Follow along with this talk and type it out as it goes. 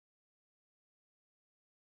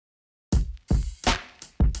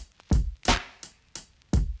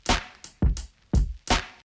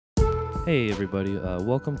Hey, everybody.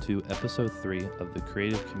 Welcome to episode 3 of the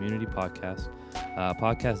Creative Community Podcast, a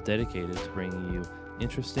podcast dedicated to bringing you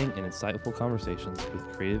interesting and insightful conversations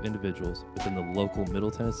with creative individuals within the local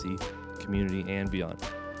Middle Tennessee community and beyond.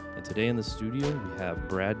 And today in the studio, we have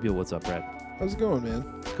Brad Beal. What's up, Brad? How's it going, man?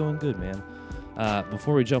 It's going good, man.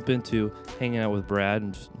 Before we jump into hanging out with Brad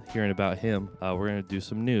and just hearing about him, we're going to do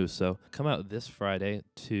some news. So come out this Friday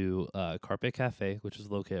to Carpe Cafe, which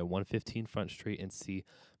is located at 115 Front Street, and see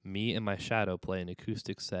Me and My Shadow play an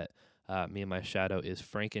acoustic set. Me and My Shadow is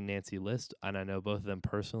Frank and Nancy List, and I know both of them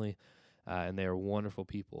personally, and they are wonderful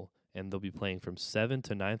people. And they'll be playing from 7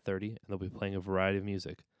 to 9:30, and they'll be playing a variety of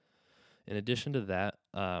music. In addition to that,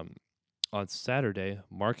 on Saturday,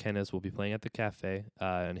 Mark Hennes will be playing at the cafe,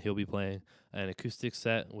 and he'll be playing an acoustic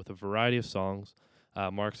set with a variety of songs.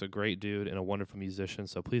 Mark's a great dude and a wonderful musician,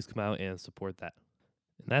 so please come out and support that.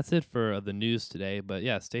 And that's it for the news today, but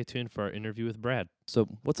yeah, stay tuned for our interview with Brad. So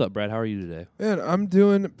what's up, Brad? How are you today? Man, I'm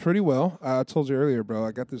doing pretty well. I told you earlier, bro,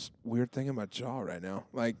 I got this weird thing in my jaw right now.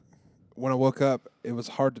 Like, when I woke up, it was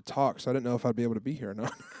hard to talk, so I didn't know if I'd be able to be here or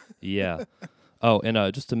not. Yeah. Oh, and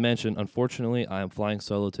just to mention, unfortunately, I am flying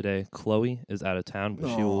solo today. Chloe is out of town,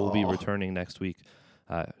 but she will be returning next week.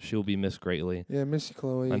 She will be missed greatly. Yeah, miss you,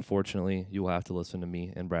 Chloe. Unfortunately, you will have to listen to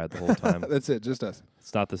me and Brad the whole time. That's it, just us.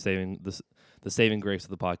 It's not the saving grace of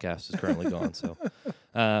the podcast is currently gone. So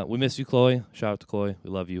we miss you, Chloe. Shout out to Chloe. We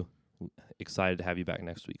love you. Excited to have you back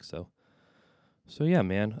next week. So yeah,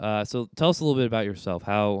 man. So tell us a little bit about yourself.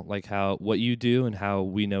 What you do and how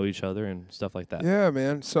we know each other and stuff like that. Yeah,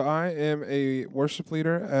 man. So I am a worship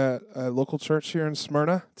leader at a local church here in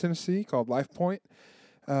Smyrna, Tennessee, called Life Point.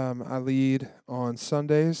 I lead on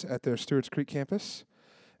Sundays at their Stewart's Creek campus.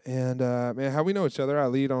 And, man, how we know each other, I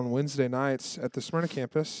lead on Wednesday nights at the Smyrna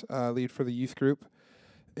campus. I lead for the youth group.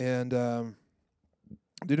 And,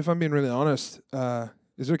 dude, if I'm being really honest,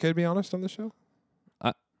 is it okay to be honest on this show?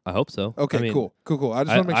 I hope so. Okay, I mean, cool. I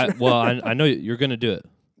just want to make sure. Well, I know you're going to do it.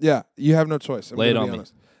 Yeah, you have no choice. Lay it on me.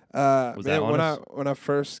 Was that honest? when I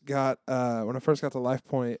first got to Life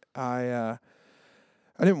Point, I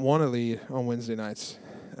didn't want to lead on Wednesday nights.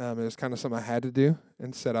 It was kind of something I had to do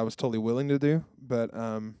and said I was totally willing to do. But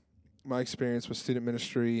my experience with student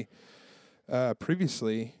ministry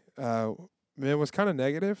previously, was kind of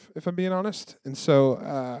negative, if I'm being honest. And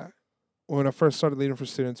so when I first started leading for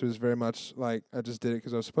students, it was very much like I just did it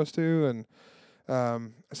because I was supposed to, and I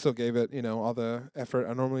still gave it, all the effort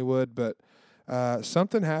I normally would. But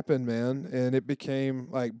something happened, man, and it became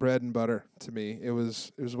like bread and butter to me. It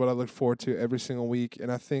was what I looked forward to every single week,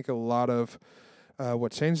 and I think a lot of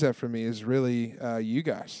what changed that for me is really you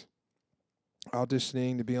guys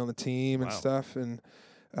auditioning to be on the team and stuff, and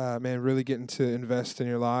man, really getting to invest in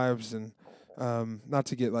your lives, and not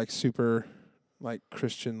to get like super like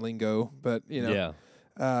Christian lingo, but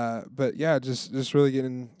but yeah, just really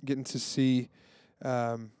getting to see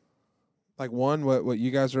like what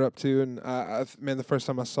you guys are up to, and man, the first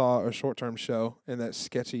time I saw a short-term show in that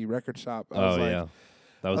sketchy record shop, I was like,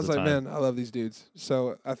 that was the time. Man, I love these dudes.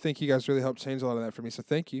 So I think you guys really helped change a lot of that for me. So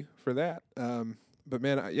thank you for that. But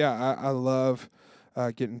man, I love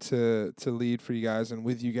getting to lead for you guys and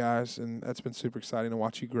with you guys, and that's been super exciting to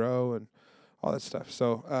watch you grow and all that stuff.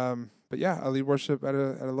 So, but yeah, I lead worship at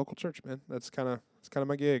a local church, man. It's kind of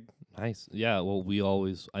my gig. Nice. Yeah. Well,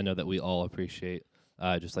 I know that we all appreciate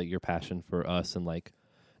just like your passion for us, and like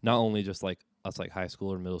not only just like us like high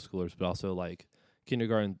school or middle schoolers, but also like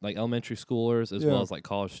kindergarten, like elementary schoolers, as well as like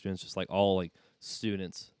college students. Just like all like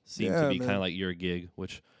students seem to be kind of like your gig,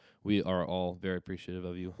 which we are all very appreciative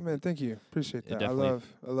of you. Man, thank you. Appreciate that. I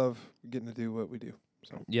love getting to do what we do.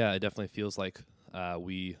 So yeah, it definitely feels like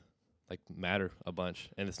we like matter a bunch,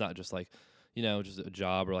 and it's not just like just a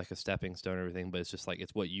job or like a stepping stone or everything, but it's just like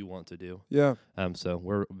it's what you want to do. Yeah. So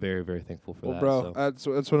we're very, very thankful for that. Bro, that's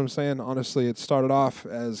what I'm saying. Honestly, it started off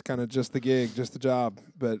as kind of just the gig, just the job,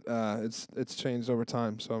 but it's changed over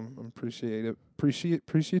time. So I'm appreciative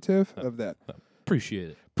of that. Appreciate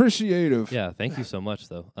it. Appreciative. Yeah. Thank you so much,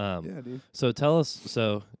 though. Yeah, dude. So tell us.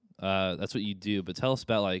 So that's what you do, but tell us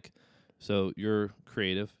about like. So you're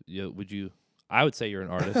creative. I would say you're an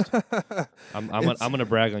artist. I'm gonna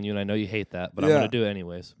brag on you, and I know you hate that, but I'm gonna do it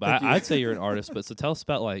anyways. But I'd say you're an artist. But so tell us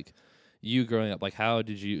about like you growing up. Like how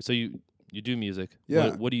did you? So you do music.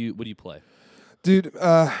 Yeah. What do you play? Dude,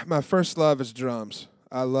 my first love is drums.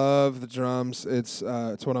 I love the drums. It's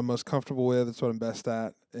what I'm most comfortable with. It's what I'm best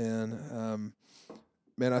at. And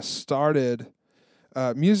man, I started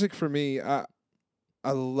music for me. I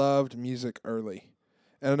loved music early,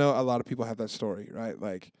 and I know a lot of people have that story, right?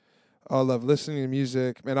 Like, I love listening to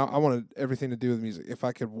music. Man, I wanted everything to do with music. If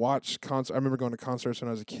I could watch concerts, I remember going to concerts when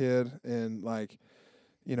I was a kid, and like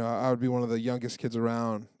I would be one of the youngest kids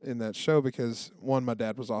around in that show because one, my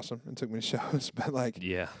dad was awesome and took me to shows, but like,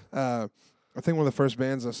 Yeah. I think one of the first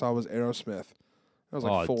bands I saw was Aerosmith. I was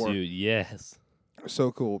like 4. Dude, yes.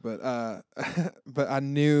 So cool, but but I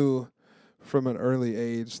knew from an early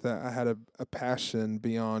age that I had a passion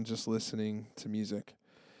beyond just listening to music,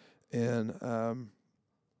 and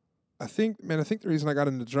I think the reason I got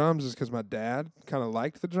into drums is because my dad kind of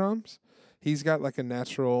liked the drums. He's got like a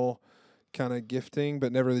natural kind of gifting,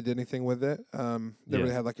 but never really did anything with it. Never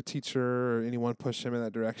really had like a teacher or anyone push him in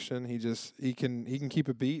that direction. He can keep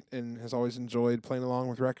a beat and has always enjoyed playing along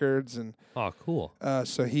with records. And cool.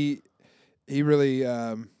 So he really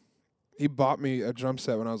he bought me a drum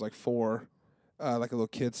set when I was like 4, like a little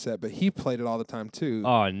kid set. But he played it all the time too.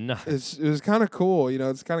 Oh, nice. It was kind of cool.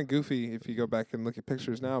 It's kind of goofy if you go back and look at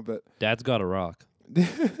pictures now. But Dad's got a rock.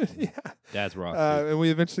 yeah. Dad's rock. And we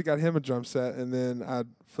eventually got him a drum set, and then I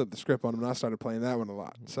flipped the script on him, and I started playing that one a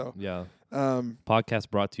lot. So yeah. Podcast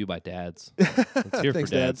brought to you by dads. Let's hear Thanks,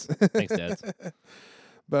 for dads. Thanks, dads.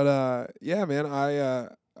 But yeah, man, I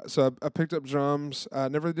picked up drums. I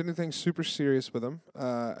never did anything super serious with them.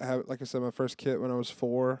 I had, like I said, my first kit when I was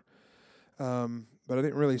 4. But I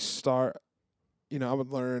didn't really start. I would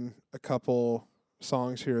learn a couple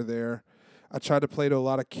songs here or there. I tried to play to a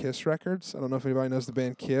lot of Kiss records. I don't know if anybody knows the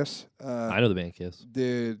band Kiss. I know the band Kiss.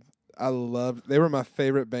 Dude, they were my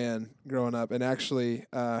favorite band growing up. And actually,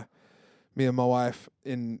 me and my wife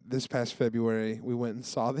in this past February, we went and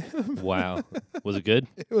saw them. Wow. Was it good?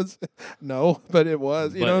 No, but it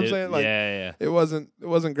was. You know what I'm saying? Like, yeah. It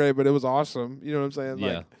wasn't great, but it was awesome. You know what I'm saying?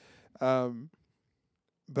 Yeah. Like,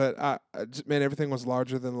 but I just, man, everything was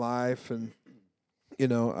larger than life. And,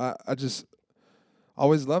 I just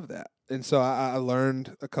always loved that. And so I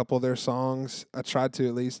learned a couple of their songs. I tried to,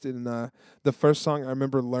 at least. In the first song I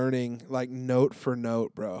remember learning, like note for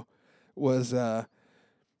note, bro, was have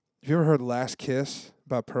you ever heard "Last Kiss"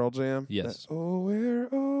 by Pearl Jam? Yes. That,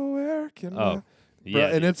 where can I? Yeah. Bro,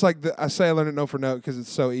 and it's like I say I learned it note for note because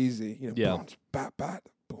it's so easy. Yeah. Boom, bop, bop,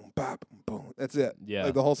 boom, bop, boom, boom. That's it. Yeah.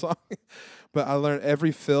 Like the whole song. But I learned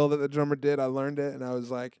every fill that the drummer did. I learned it, and I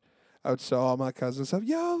was like, I would show all my cousins stuff.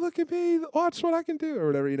 Yo, look at me! Watch what I can do, or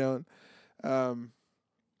whatever,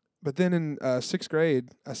 But then in 6th grade,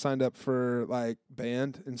 I signed up for like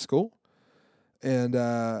band in school, and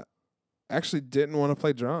actually didn't want to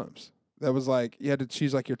play drums. That was like you had to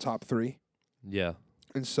choose like your top 3. Yeah.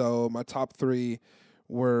 And so my top 3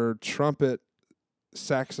 were trumpet,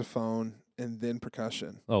 saxophone, and then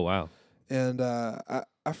percussion. Oh wow. And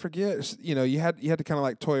I forget, you had to kind of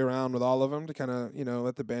like toy around with all of them to kind of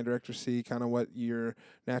let the band director see kind of what your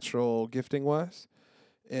natural gifting was,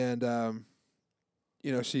 and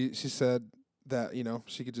she said that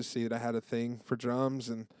she could just see that I had a thing for drums,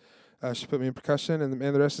 and she put me in percussion, and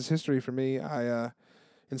the rest is history for me. I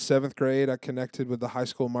in 7th grade I connected with the high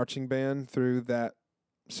school marching band through that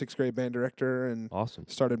 6th grade band director, and awesome.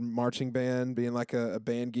 Started marching band, being like a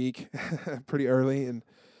band geek pretty early, and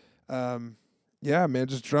yeah, man,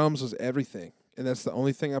 just drums was everything, and that's the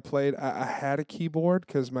only thing I played. I had a keyboard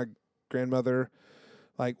because my grandmother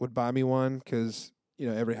like would buy me one because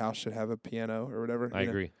every house should have a piano or whatever. I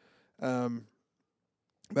agree. But I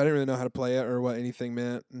didn't really know how to play it or what anything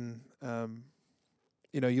meant, and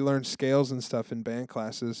you learn scales and stuff in band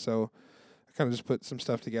classes, so I kind of just put some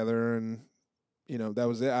stuff together, and that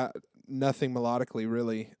was it. Nothing melodically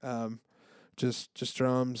really, just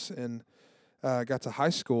drums, and got to high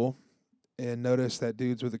school and noticed that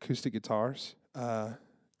dudes with acoustic guitars,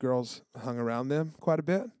 girls hung around them quite a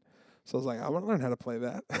bit. So I was like, I want to learn how to play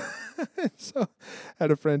that. So I had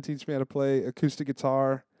a friend teach me how to play acoustic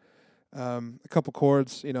guitar, a couple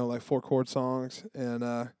chords, like 4-chord songs. And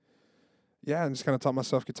yeah, and just kind of taught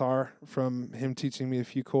myself guitar from him teaching me a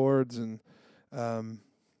few chords, and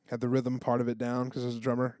had the rhythm part of it down because I was a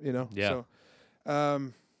drummer, Yeah.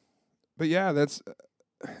 So, but yeah, that's...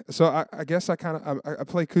 So I guess I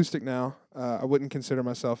play acoustic now. I wouldn't consider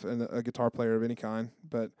myself a guitar player of any kind,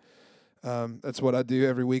 but that's what I do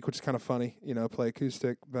every week, which is kind of funny, play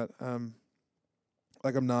acoustic. But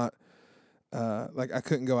like I'm not like I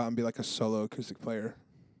couldn't go out and be like a solo acoustic player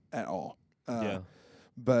at all. Yeah.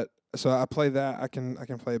 But so I play that. I can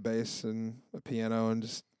play a bass and a piano and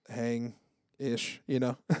just hang. Ish,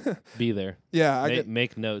 Be there. Yeah,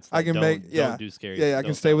 make notes. I can don't do scary. Yeah, I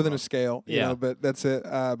can stay within a scale. Yeah, but that's it.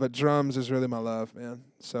 But drums is really my love, man.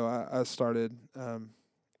 So I started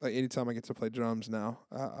like anytime I get to play drums now,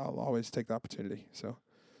 I'll always take the opportunity. So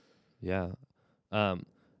yeah, I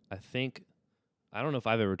think I don't know if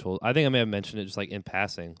I've ever told. I think I may have mentioned it just like in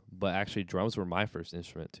passing, but actually drums were my first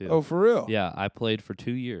instrument too. Oh, for real? Yeah, I played for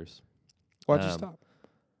 2 years. Why'd you stop?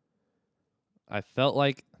 I felt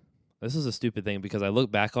like this is a stupid thing because I look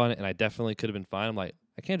back on it and I definitely could have been fine. I'm like,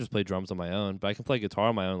 I can't just play drums on my own, but I can play guitar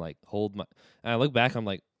on my own, like hold my. And I look back, I'm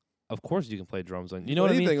like, of course you can play drums on. You know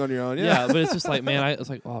what I mean? Anything on your own, Yeah, but it's just like, man, it's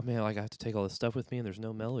like, oh man, like I have to take all this stuff with me, and there's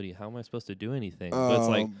no melody. How am I supposed to do anything? But it's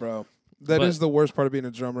like, bro, that is the worst part of being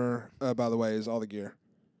a drummer. By the way, is all the gear.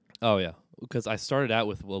 oh yeah, because I started out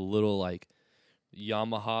with a little like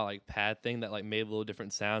Yamaha like pad thing that like made little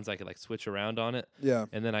different sounds. I could like switch around on it. Yeah.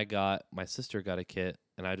 And then my sister got a kit,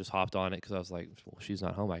 and I just hopped on it because I was like, well, she's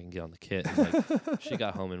not home, I can get on the kit. And like, she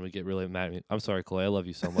got home and would get really mad at me. I'm sorry, Chloe, I love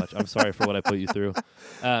you so much. I'm sorry for what I put you through.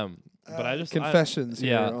 But I just confessions.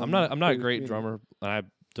 yeah, here I'm not a great drummer. I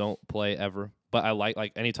don't play ever, but I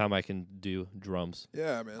like anytime I can do drums.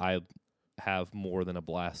 Yeah, man. I have more than a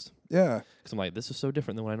blast. Yeah. Because I'm like, this is so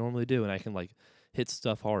different than what I normally do, and I can like hit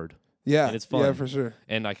stuff hard. Yeah, and it's fun. Yeah, for sure.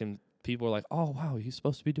 And people are like, oh wow, he's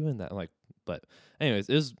supposed to be doing that. I'm like, but anyways,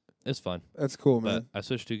 it's fun. That's cool, man. But I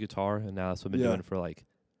switched to guitar, and now that's what I've been doing for like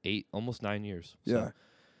 8, almost 9 years. So Yeah.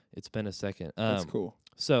 it's been a second. That's cool.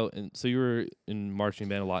 So you were in marching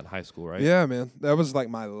band a lot in high school, right? Yeah, man. That was like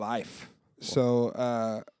my life. So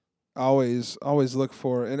I always look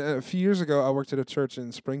for. And a few years ago, I worked at a church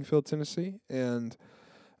in Springfield, Tennessee, and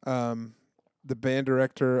the band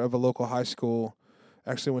director of a local high school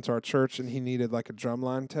actually went to our church, and he needed like a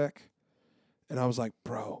drumline tech. And I was like,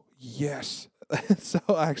 bro, yes. So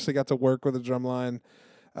I actually got to work with a drumline.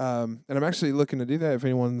 And I'm actually looking to do that if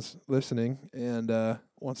anyone's listening and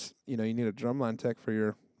wants, you need a drumline tech for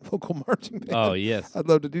your local marching band. Oh, yes. I'd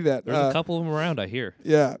love to do that. There's a couple of them around, I hear.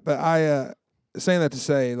 Yeah, but I saying that to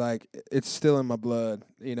say, like, it's still in my blood,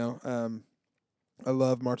 I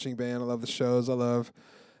love marching band. I love the shows. I love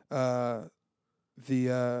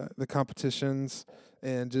the competitions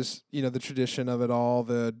and just, the tradition of it all,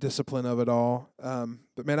 the discipline of it all.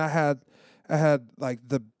 But man, I had like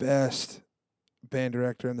the best band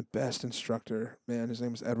director and the best instructor. Man, his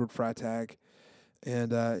name was Edward Freitag,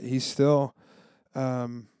 and he's still. I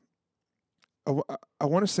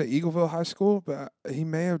want to say Eagleville High School, but he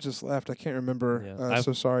may have just left. I can't remember. Yeah.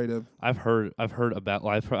 So sorry to. I've heard about.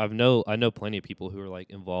 Well, I know plenty of people who are like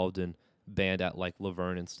involved in band at like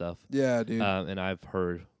Laverne and stuff. Yeah, dude. And I've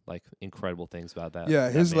heard like incredible things about that. Yeah,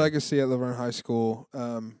 his band. legacy at Laverne High School,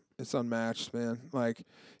 it's unmatched, man. Like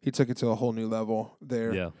he took it to a whole new level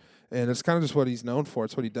there. Yeah. And it's kind of just what he's known for.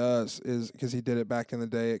 It's what he does, is because he did it back in the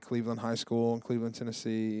day at Cleveland High School in Cleveland,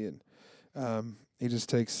 Tennessee, and he just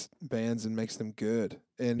takes bands and makes them good.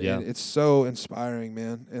 And it's so inspiring,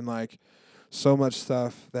 man. And like so much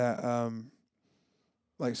stuff that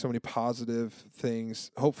like so many positive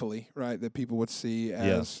things, hopefully, right, that people would see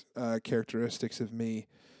as characteristics of me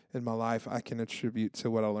in my life, I can attribute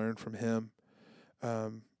to what I learned from him.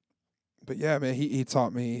 But yeah, man, he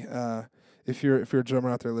taught me. If you're a drummer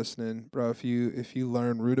out there listening, bro, if you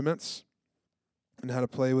learn rudiments and how to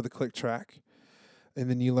play with a click track, and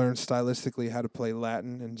then you learn stylistically how to play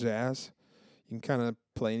Latin and jazz, you can kind of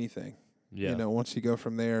play anything. Yeah. Once you go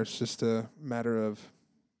from there, it's just a matter of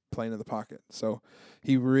playing in the pocket. So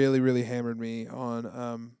he really, really hammered me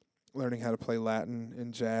on learning how to play Latin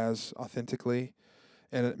and jazz authentically.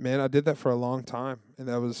 And man, I did that for a long time. And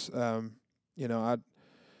that was,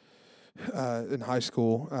 in high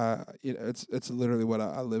school, it's literally what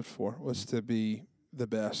I lived for, was to be the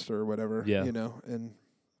best or whatever, and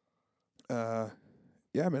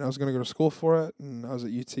yeah, man, I was going to go to school for it, and I was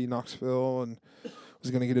at UT Knoxville, and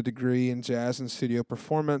was going to get a degree in jazz and studio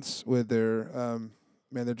performance with their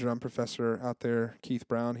drum professor out there, Keith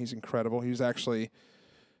Brown. He's incredible. He was actually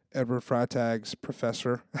Edward Freitag's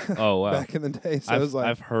professor. Oh wow! Back in the day, so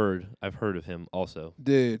I've heard of him also,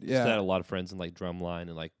 dude. Yeah, I had a lot of friends in like drumline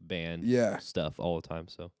and like band stuff all the time.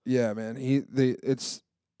 So yeah, man,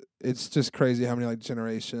 it's just crazy how many like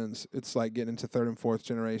generations. It's like getting into third and fourth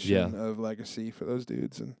generation of legacy for those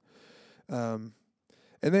dudes, and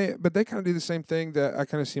they kind of do the same thing that I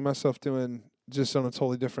kind of see myself doing, just on a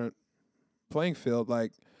totally different playing field.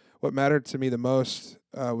 Like what mattered to me the most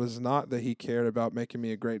was not that he cared about making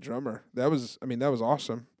me a great drummer. That was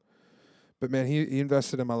awesome. But man, he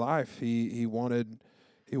invested in my life. He wanted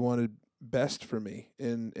best for me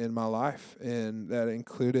in my life, and that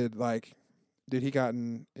included like, dude, he got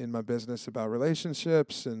in my business about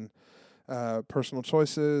relationships and personal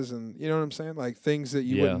choices, and you know what I'm saying? Like things that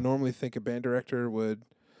you wouldn't normally think a band director would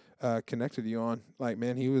connect with you on. Like,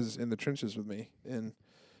 man, he was in the trenches with me, and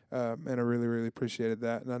I really, really appreciated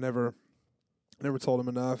that. And I never told him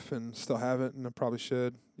enough, and still haven't, and I probably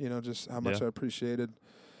should, just how much I appreciated,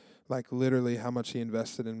 like literally how much he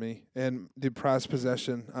invested in me. And dude, prized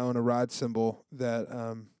possession, I own a ride cymbal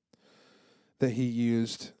that he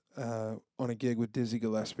used on a gig with Dizzy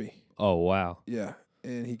Gillespie. Oh, wow. Yeah,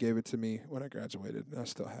 and he gave it to me when I graduated, and I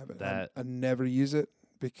still have it. That I never use it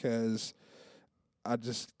because I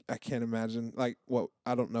can't imagine I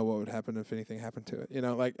don't know what would happen if anything happened to it. You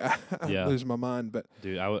know, like I'd Yeah. lose my mind. But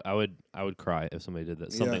dude, I would cry if somebody did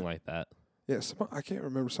that. Yeah. Something like that. yeah, I can't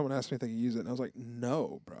remember. Someone asked me if they could use it, and I was like,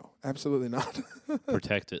 no, bro, absolutely not.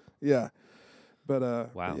 Protect it. Yeah, but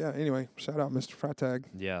Wow. but yeah. Anyway, shout out Mr. Freitag.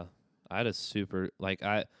 Yeah. I had a super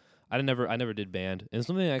I never did band. And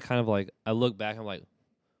something I kind of like I look back, I'm like,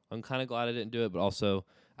 I'm kinda glad I didn't do it, but also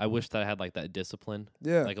I wish that I had like that discipline.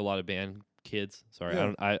 Yeah. Like a lot of band kids. Sorry,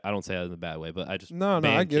 Yeah. I don't say that in a bad way, but I just No,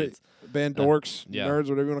 band I get kids. it. Band Uh, dorks, yeah. nerds,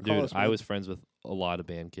 whatever you want to call Dude, us. I man. was friends with a lot of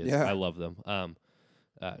band kids. Yeah. I love them.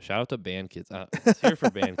 Shout out to band kids. It's here for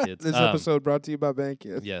band kids. This episode brought to you by Band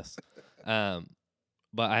Kids. Yes.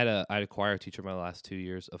 But I had a choir teacher my last 2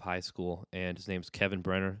 years of high school, and his name's Kevin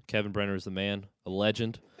Brenner. Kevin Brenner is the man, a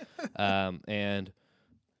legend. And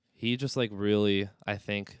he just like really, I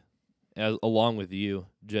think, along with you,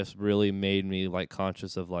 just really made me like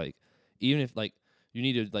conscious of like, even if like you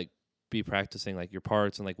need to like be practicing like your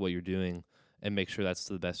parts and like what you're doing and make sure that's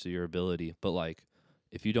to the best of your ability. But like,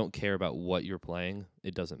 if you don't care about what you're playing,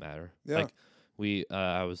 it doesn't matter. Yeah. Like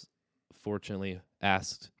I was fortunately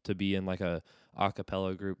asked to be in like a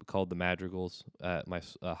cappella group called the Madrigals at my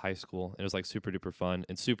high school. It was like super duper fun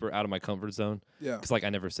and super out of my comfort zone. Yeah. Cause like I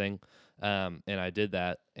never sing. And I did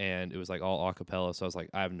that and it was like all a cappella. So I was like,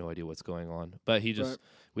 I have no idea what's going on, but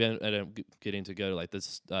we ended up getting to go to like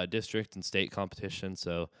this district and state competition.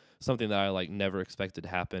 So something that I like never expected to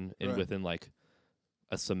happen, and within like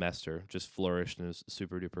a semester just flourished and it was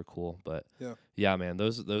super duper cool. But yeah, man,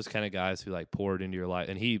 those kind of guys who like poured into your life,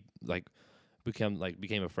 and he like became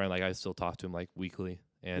a friend. Like I still talk to him like weekly,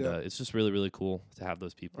 and it's just really, really cool to have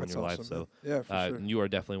those people in your life. So yeah, for sure. you are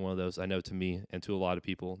definitely one of those, I know, to me and to a lot of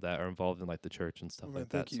people that are involved in like the church and stuff like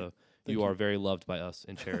that. So you are very loved by us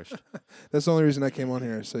and cherished. That's the only reason I came on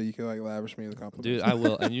here, so you can like lavish me with compliments. Dude, I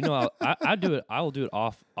will, and you know I do it. I will do it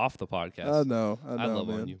off the podcast. I know, I love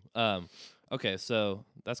man. on you. Okay, so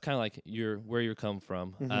that's kind of like where you're come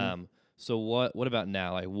from. Mm-hmm. So what about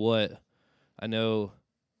now? Like what I know.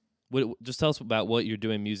 Just tell us about what you're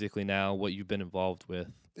doing musically now, what you've been involved with.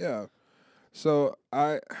 Yeah. So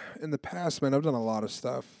in the past, man, I've done a lot of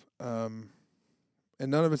stuff, and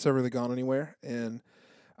none of it's ever really gone anywhere. And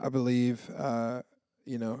I believe, because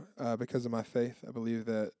of my faith, I believe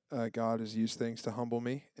that God has used things to humble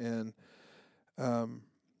me, and I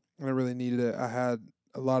really needed it. I had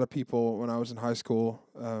a lot of people when I was in high school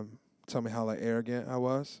tell me how like arrogant I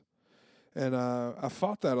was, and I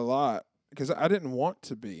fought that a lot because I didn't want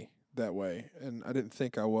to be that way, and I didn't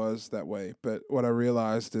think I was that way. But what I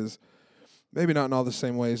realized is maybe not in all the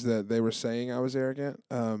same ways that they were saying I was arrogant,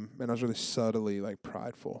 and I was really subtly like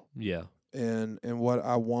prideful. Yeah. And what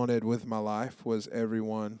I wanted with my life was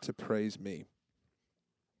everyone to praise me.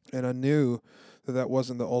 And I knew that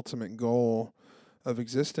wasn't the ultimate goal of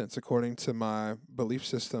existence according to my belief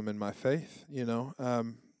system and my faith,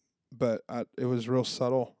 but it was real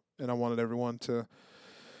subtle, and I wanted everyone to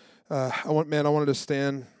I wanted to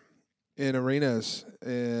stand in arenas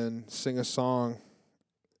and sing a song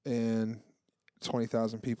and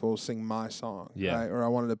 20,000 people sing my song, right? Or I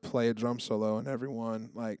wanted to play a drum solo and everyone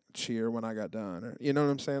like cheer when I got done, or you know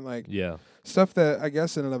what I'm saying? Like stuff that I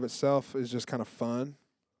guess in and of itself is just kind of fun,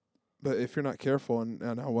 but if you're not careful,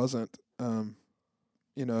 and I wasn't,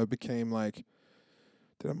 it became like,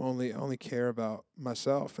 did I only care about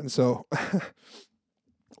myself? And so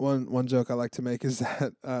one joke I like to make is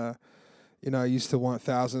that I used to want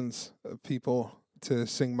thousands of people to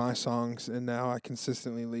sing my songs, and now I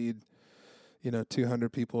consistently lead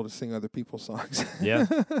 200 people to sing other people's songs. Yeah.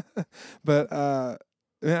 But I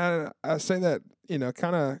say that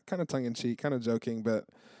kind of tongue in cheek, kind of joking, but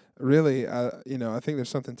really I think there's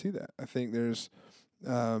something to that. I think there's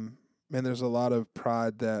there's a lot of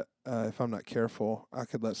pride that if I'm not careful, I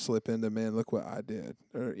could let slip into, man, look what I did,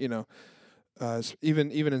 or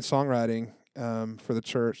even in songwriting. For the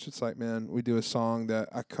church, it's like, man, we do a song that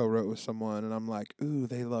I co-wrote with someone, and I'm like, ooh,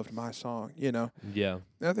 they loved my song, Yeah.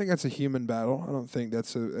 And I think that's a human battle. I don't think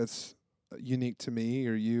that's unique to me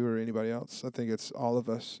or you or anybody else. I think it's all of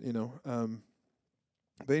us, But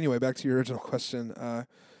anyway, back to your original question.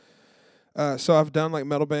 So I've done like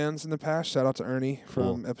metal bands in the past. Shout out to Ernie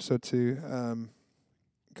from episode 2,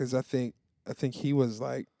 because I think he was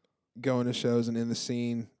like going to shows and in the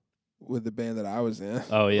scene with the band that I was in.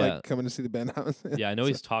 Oh yeah, like coming to see the band I was in. Yeah, I know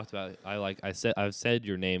he's talked about it. I've said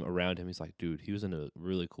your name around him. He's like, dude, he was in a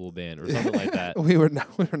really cool band or something like that. We were not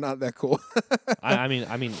that cool.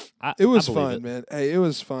 It was fun, man. Hey, it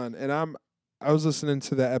was fun, and I was listening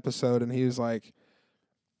to that episode, and he was like,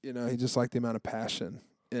 he just liked the amount of passion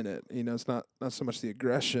in it. It's not so much the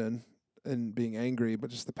aggression and being angry, but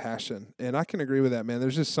just the passion. And I can agree with that, man.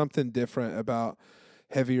 There's just something different about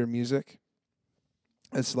heavier music.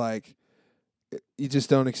 It's like you just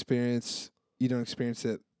don't experience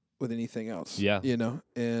it with anything else. Yeah.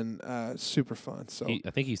 And super fun. So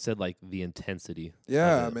I think he said like the intensity.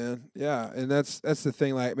 yeah, of it. man. Yeah, and that's the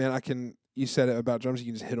thing. Like, man, you said it about drums. You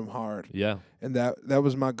can just hit them hard. Yeah. And that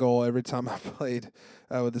was my goal every time I played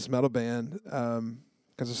with this metal band.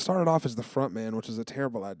 Because I started off as the front man, which is a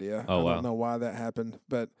terrible idea. Oh, I don't know why that happened,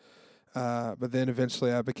 but then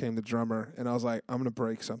eventually I became the drummer, and I was like, I'm gonna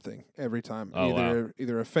break something every time. Oh,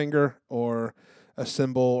 Either a finger or a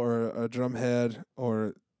cymbal or a drum head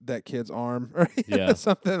or that kid's arm or Yeah.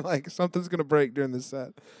 something's gonna break during this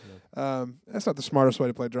set. Yeah. That's not the smartest way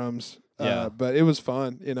to play drums. Yeah. But it was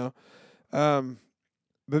fun,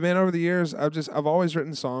 But man, over the years, I've always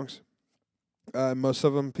written songs. Most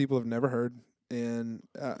of them people have never heard, and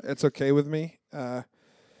it's okay with me.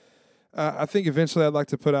 I think eventually I'd like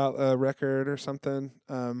to put out a record or something.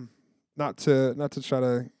 Not to try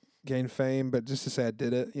to gain fame, but just to say I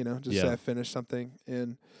did it. Say I finished something.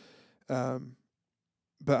 And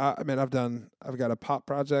but I've got a pop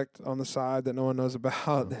project on the side that no one knows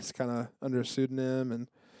about. That's kind of under a pseudonym, and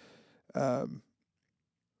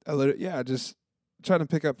just trying to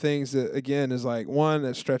pick up things that again is like one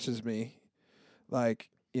that stretches me, like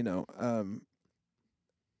I'm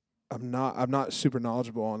not super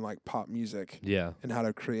knowledgeable on like pop music, and how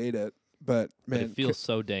to create it, but man, it feels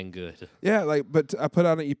so dang good. Yeah, but I put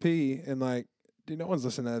out an EP, and like, dude, no one's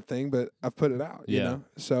listening to that thing, but I've put it out, you know.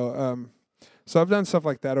 So I've done stuff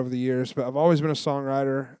like that over the years, but I've always been a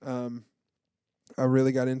songwriter. I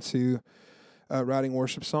really got into writing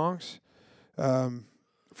worship songs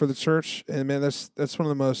for the church, and man, that's one of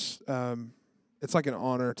the most. It's like an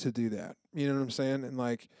honor to do that. You know what I'm saying? And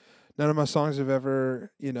like, none of my songs have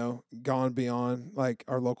ever, gone beyond like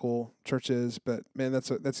our local churches. But man,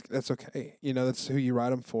 that's okay. That's who you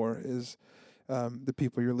write them for, is the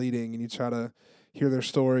people you're leading, and you try to hear their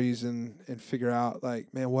stories and figure out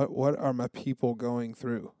like, man, what are my people going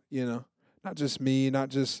through? Not just me, not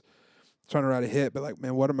just trying to write a hit, but like,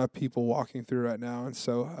 man, what are my people walking through right now? And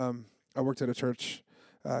so I worked at a church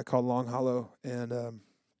called Long Hollow, and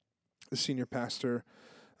the senior pastor,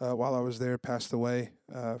 while I was there, passed away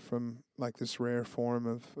from like this rare form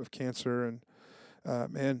of cancer. And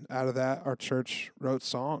man, out of that, our church wrote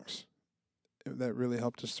songs that really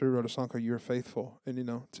helped us through. Wrote a song called "You Are Faithful," and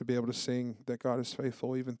to be able to sing that God is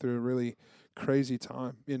faithful even through a really crazy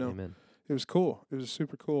time. Amen. It was cool. It was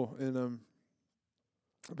super cool. And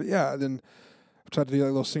but yeah, then I tried to do like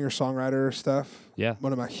little singer-songwriter stuff. Yeah.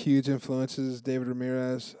 One of my huge influences is David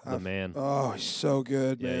Ramirez. Man. Oh, he's so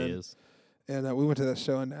good, man. Yeah, he is. And we went to that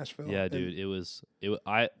show in Nashville. Yeah, dude,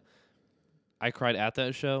 I cried at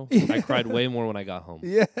that show. Yeah. I cried way more when I got home.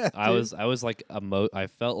 Yeah, I was like I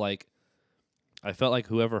felt like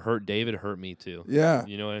whoever hurt David hurt me too. Yeah.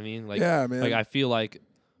 You know what I mean? Like, yeah, man. Like I feel like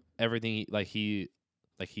everything he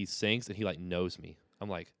sings and he like knows me. I'm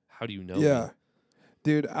like, how do you know me?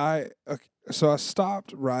 Dude, so I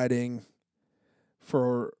stopped writing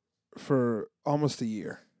for almost a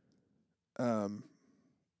year.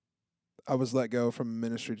 I was let go from a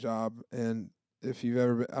ministry job, and if you've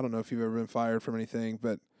ever been, I don't know if you've ever been fired from anything,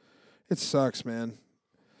 but it sucks, man.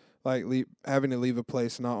 Like having to leave a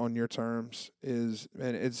place not on your terms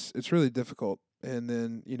it's really difficult. And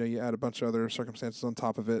then, you add a bunch of other circumstances on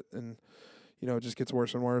top of it, and, it just gets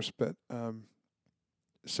worse and worse. But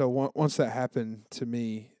so once that happened to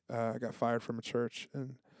me, I got fired from a church,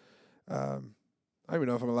 and I don't even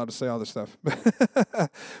know if I'm allowed to say all this stuff. It's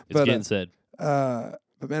getting said.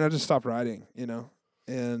 But man, I just stopped writing,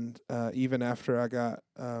 and even after I got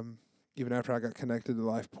connected to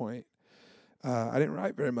Life Point, I didn't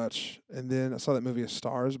write very much. And then I saw that movie A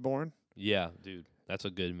Star Is Born. Yeah, dude, that's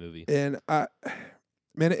a good movie. And I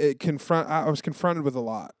was confronted with a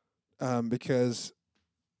lot, because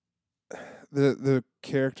the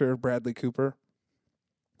character of Bradley Cooper,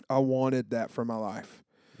 I wanted that for my life.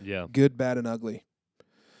 Yeah. Good, bad, and ugly.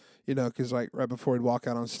 Because like right before he'd walk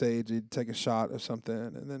out on stage, he'd take a shot of something,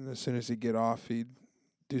 and then as soon as he'd get off, he'd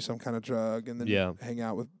do some kind of drug, and then hang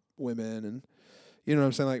out with women, and you know what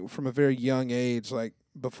I'm saying? Like from a very young age, like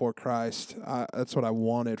before Christ, that's what I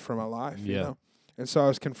wanted for my life. Yeah. You know? And so I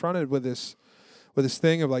was confronted with this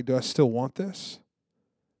thing of like, do I still want this?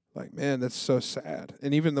 Like, man, that's so sad.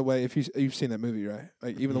 And even the way, if you've seen that movie, right?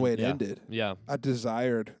 Like even the way it ended. Yeah. I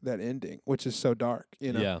desired that ending, which is so dark,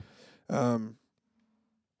 Yeah.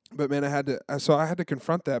 But man, I had to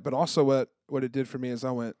confront that. But also what it did for me is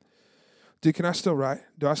I went, dude, can I still write?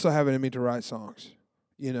 Do I still have it in me to write songs?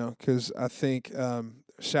 you know, because I think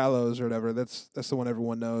Shallows or whatever, that's the one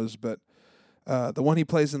everyone knows. But the one he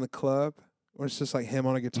plays in the club, where it's just like him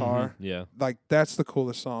on a guitar, Yeah. like that's the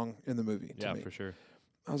coolest song in the movie to Yeah, me. for sure.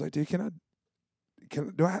 I was like, dude,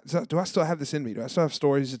 do I still have this in me? Do I still have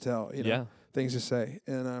stories to tell? You know, Yeah. things to say.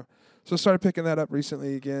 And so I started picking that up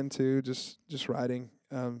recently again too, just writing,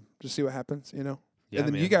 just see what happens, you know. Yeah, and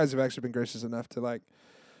then man. you guys have actually been gracious enough to like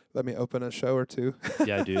let me open a show or two.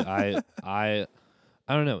 Yeah, dude. I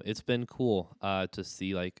don't know. It's been cool to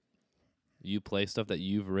see like you play stuff that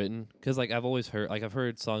you've written, because like I've always heard, like I've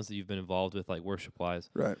heard songs that you've been involved with, like worship wise.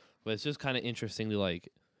 Right. But it's just kind of interesting to like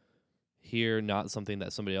hear not something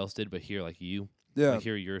that somebody else did, but hear like you, Yeah. like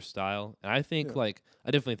hear your style. And I think like I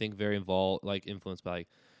definitely think very involved, like influenced by like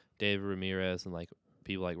David Ramirez and like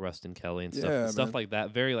people like Rustin Kelly and stuff like that.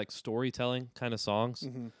 Very like storytelling kind of songs.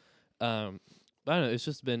 Mm-hmm. I don't know. It's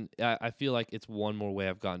just been. I feel like it's one more way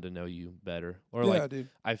I've gotten to know you better, or Yeah, like dude.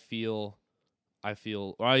 I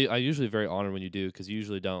feel, or I usually very honored when you do, because you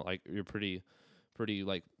usually don't. Like you're pretty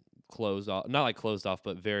like closed off, not like closed off,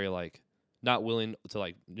 but very like not willing to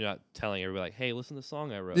like, you're not telling everybody like, hey, listen to the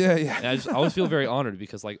song I wrote. Yeah, yeah. And I always feel very honored,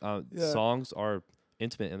 because like Yeah. songs are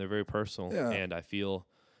intimate and they're very personal, Yeah. and I feel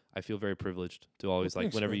very privileged to always Well,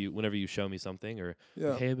 like thanks, whenever you show me something, or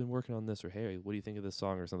Yeah. hey, I've been working on this, or hey, what do you think of this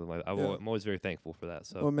song, or something like that. I'm always very thankful for that.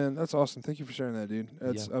 So Well, man, that's awesome. Thank you for sharing that, dude.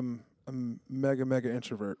 It's I'm mega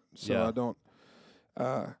introvert, so I don't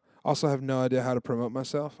also have no idea how to promote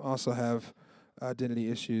myself. I also have identity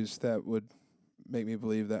issues that would make me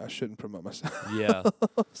believe that I shouldn't promote myself. yeah,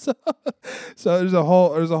 so there's a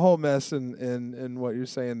whole mess in what you're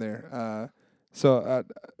saying there. So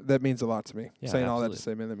that means a lot to me. Yeah, Saying all that absolutely. to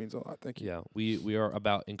say, man, that means a lot. Thank you. yeah. We are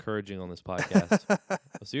about encouraging on this podcast. Well,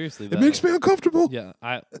 seriously, It makes me uncomfortable. Yeah,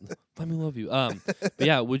 let me love you. But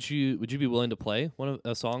yeah, would you be willing to play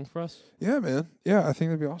a song for us? Yeah, man. Yeah, I think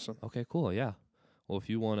that'd be awesome. Okay, cool. Yeah. Well, if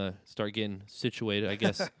you want to start getting situated, I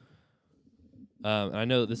guess. I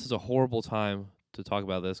know this is a horrible time to talk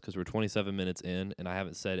about this, because we're 27 minutes in and I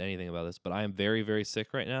haven't said anything about this, but I am very, very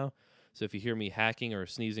sick right now. So if you hear me hacking or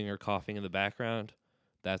sneezing or coughing in the background,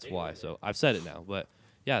 that's why. So I've said it now, but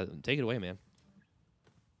yeah, take it away, man.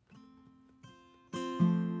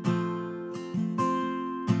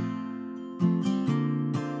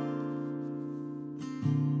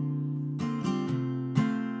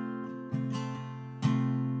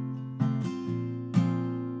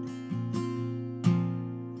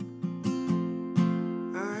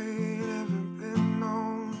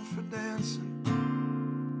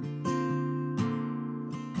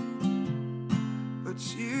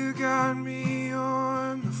 You got me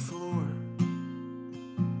on the floor.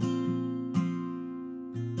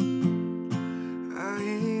 I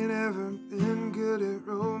ain't ever been good at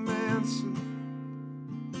romancing.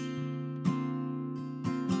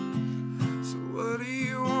 So what do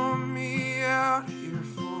you want me out here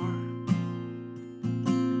for?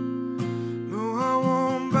 No, I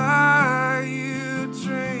won't buy you a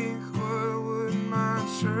drink. What would my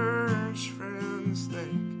church friends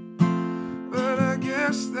think? But I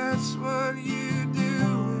guess that's what you do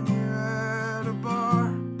when you're at a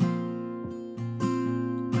bar.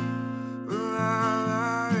 Well,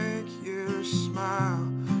 I like your smile,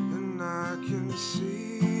 and I can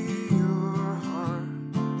see your heart.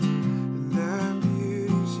 And that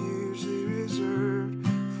beauty's usually reserved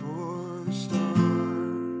for the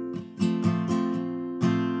stars.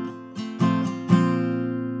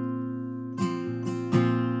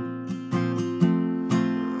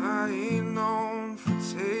 Well, I ain't known for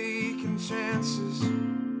taking chances.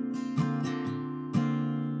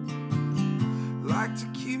 Like to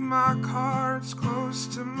keep my cards close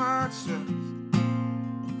to my chest.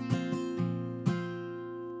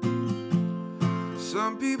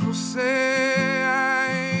 Some people say I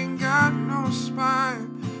ain't got no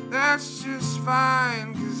spine. That's just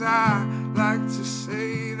fine, 'cause I like to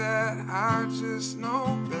say that I just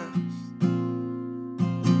know best.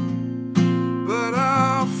 But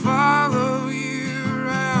I'll follow you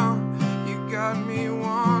around. You got me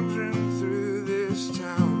wandering through this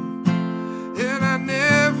town, and I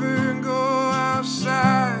never go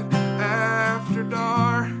outside after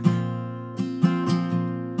dark.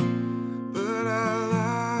 But I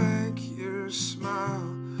like your smile,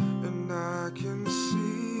 and I can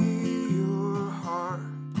see your heart,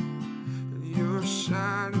 and you're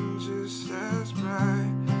shining just as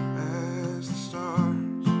bright as the stars.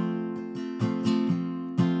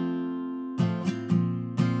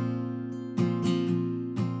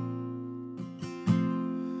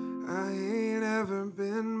 I ain't ever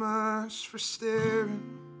been much for staring,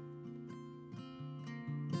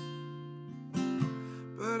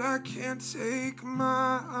 but but I can't take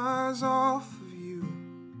my eyes off of you.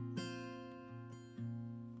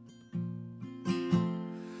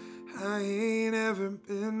 I ain't ever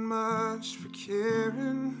been much for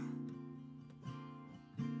caring,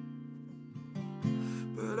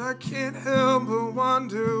 but I can't help but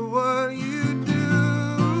wonder what you do.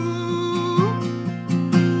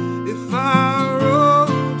 If I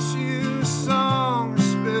wrote you a song or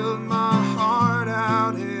spilled my heart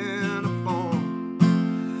out in a poem,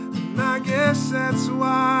 and I guess that's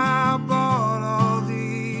why I bought all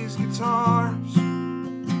these guitars,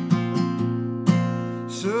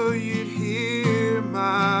 so you'd hear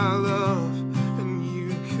my love and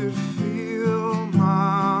you could feel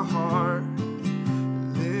my heart.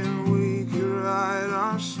 Then we could write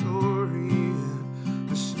our story in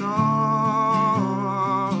the stars.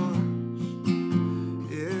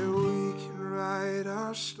 Yeah, we can write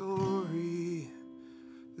our story in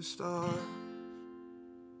the stars.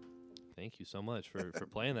 Thank you so much for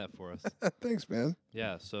playing that for us. Thanks, man.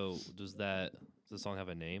 Yeah. So does the song have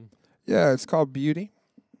a name? Yeah, it's called Beauty.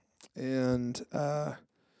 And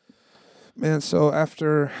man, so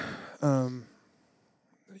after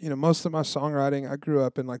most of my songwriting, I grew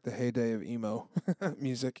up in like the heyday of emo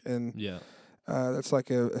music, and Yeah. that's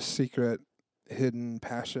like a secret hidden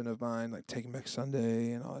passion of mine, like Taking Back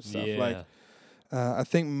Sunday and all that stuff. Yeah. Like I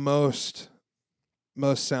think most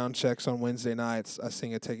sound checks on Wednesday nights, I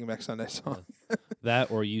sing a Taking Back Sunday song.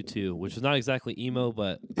 That or U2, which is not exactly emo,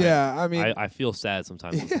 but Yeah, I mean, I feel sad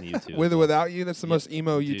sometimes listening to U2. With or without you, that's the most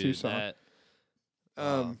emo Dude, U2 song.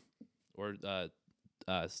 That, or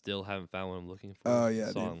Still Haven't Found What I'm Looking For. Oh,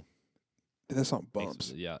 yeah, Song. Dude, that song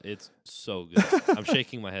bumps. Yeah, it's so good. I'm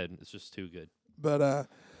shaking my head. It's just too good. But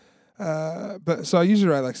so I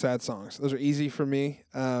usually write like sad songs. Those are easy for me.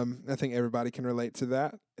 I think everybody can relate to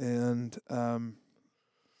that. And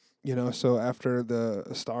so after the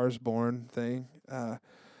A Star Is Born thing, I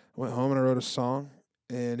went home and I wrote a song,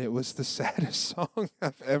 and it was the saddest song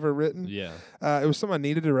I've ever written. Yeah. It was something I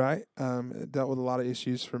needed to write. It dealt with a lot of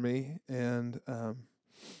issues for me, and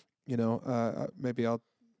maybe I'll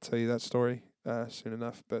tell you that story soon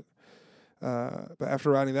enough. But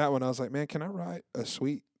after writing that one, I was like, man, can I write a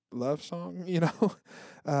sweet love song?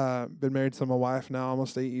 Been married to my wife now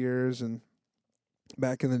almost 8 years, and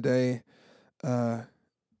back in the day,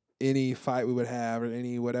 any fight we would have or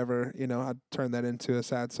any whatever, I'd turn that into a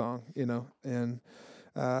sad song, and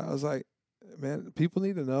I was like, man, people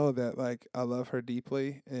need to know that, like, I love her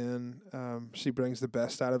deeply, and she brings the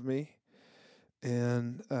best out of me,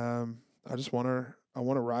 and I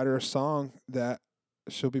want to write her a song that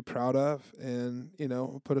she'll be proud of, and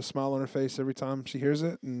put a smile on her face every time she hears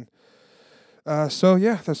it, and so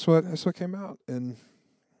yeah, that's what came out, and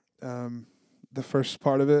the first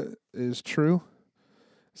part of it is true.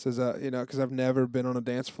 It says, because I've never been on a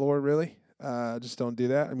dance floor really. I just don't do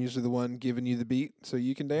that. I'm usually the one giving you the beat so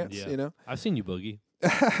you can dance. Yeah. I've seen you boogie.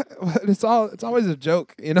 It's always a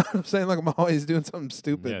joke. You know what I'm saying? Like I'm always doing something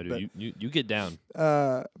stupid. Yeah, dude, you get down.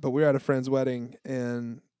 But we were at a friend's wedding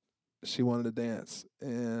and she wanted to dance,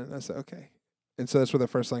 and I said okay. And so that's where the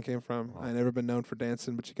first line came from. Wow. I ain't never been known for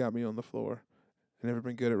dancing, but you got me on the floor. I never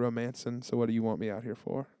been good at romancing, so what do you want me out here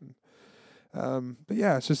for? But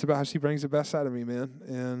yeah, it's just about how she brings the best out of me, man.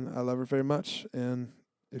 And I love her very much. And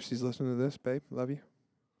if she's listening to this, babe, love you.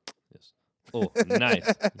 Yes. Oh,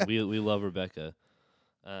 nice. We love Rebecca.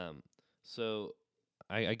 So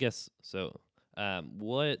I guess so.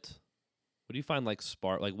 What do you find like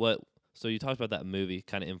spark? Like what? So you talked about that movie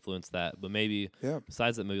kind of influenced that, but maybe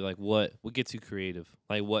besides that movie, like what gets you creative?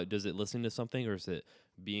 Like what does it listening to something, or is it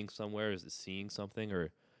being somewhere? Is it seeing something,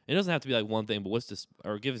 or it doesn't have to be like one thing, but what's just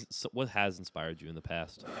or give us what has inspired you in the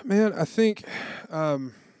past? Man, I think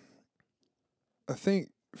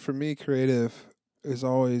for me, creative is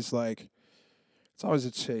always like it's always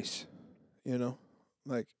a chase,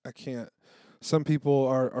 Like I can't. Some people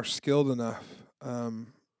are skilled enough, to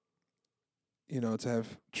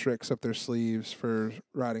have tricks up their sleeves for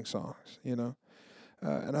writing songs, and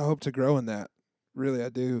I hope to grow in that. Really, I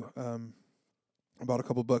do. I bought a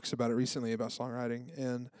couple books about it recently about songwriting,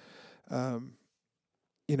 and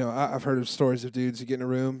I've heard of stories of dudes who get in a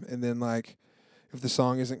room and then like if the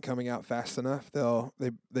song isn't coming out fast enough,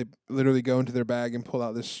 they literally go into their bag and pull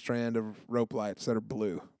out this strand of rope lights that are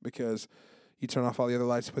blue because you turn off all the other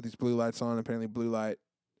lights, put these blue lights on. Apparently, blue light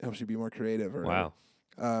helps you be more creative. Or wow.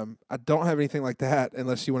 I don't have anything like that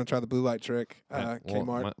unless you want to try the blue light trick.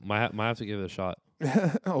 Kmart. Might have to give it a shot.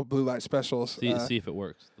 Oh, blue light specials. See if it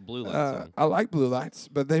works. The blue lights. I like blue lights,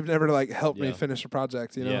 but they've never helped me finish a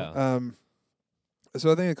project. Yeah. So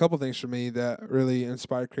I think a couple things for me that really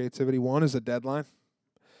inspired creativity. One is a deadline.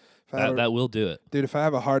 That will do it. Dude, if I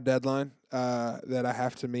have a hard deadline that I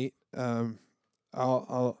have to meet,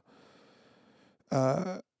 I'll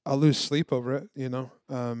I'll lose sleep over it,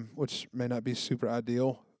 which may not be super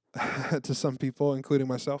ideal to some people, including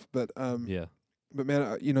myself. But Yeah. but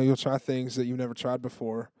man, you'll try things that you've never tried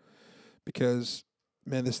before because,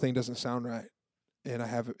 man, this thing doesn't sound right, and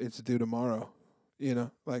it's due tomorrow.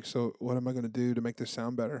 So what am I going to do to make this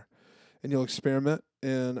sound better? And you'll experiment,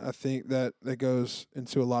 and I think that goes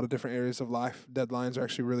into a lot of different areas of life. Deadlines are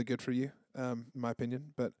actually really good for you, in my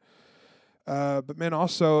opinion. But man,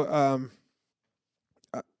 also,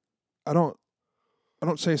 I don't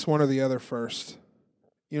chase one or the other first.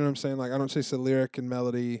 You know what I'm saying? Like, I don't chase a lyric and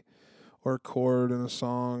melody or a chord in a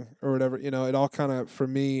song or whatever. It all kind of, for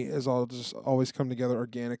me, is all just always come together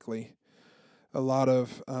organically. A lot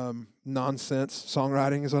of nonsense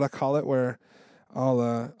songwriting is what I call it, where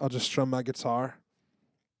I'll just strum my guitar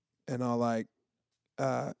and I'll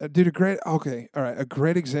a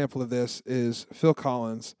great example of this is Phil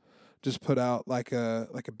Collins just put out like a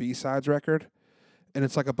B-sides record, and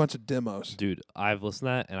it's like a bunch of demos. Dude, I've listened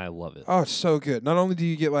to that and I love it. Oh, it's so good. Not only do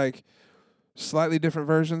you get like slightly different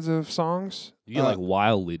versions of songs, You get like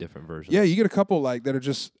wildly different versions. yeah, you get a couple like that are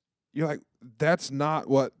just, you're like, that's not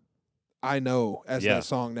what I know as that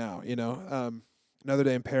song now. Another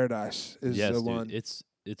Day in Paradise is the one. It's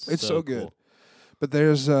so good. cool. But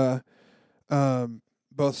there's Both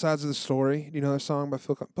Sides of the Story. Do you know that song by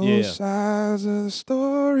Phil Collins? Both sides of the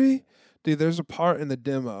story. Dude, there's a part in the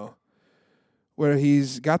demo where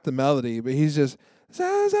he's got the melody, but he's just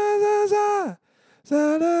za za za za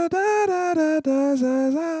za da da da da da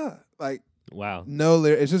za za. Like, wow. No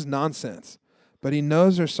lyric. It's just nonsense. But he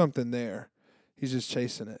knows there's something there. He's just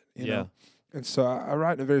chasing it. You know? And so I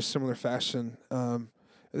write in a very similar fashion.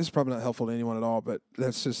 This is probably not helpful to anyone at all, but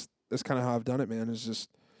that's kind of how I've done it, man. It's just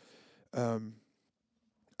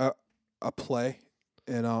I play,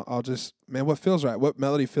 and I'll just, man, what feels right, what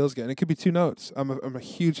melody feels good, and it could be two notes. I'm a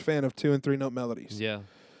huge fan of 2 and 3 note melodies. Yeah.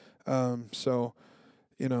 So,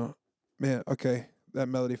 man, okay, that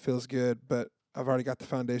melody feels good, but I've already got the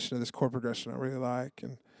foundation of this chord progression I really like,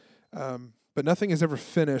 and but nothing is ever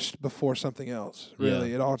finished before something else.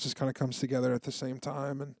 Really, it all just kind of comes together at the same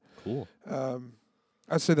time, and cool.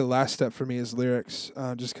 I'd say the last step for me is lyrics,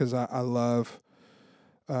 just because I love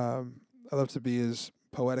to be as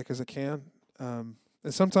poetic as I can. And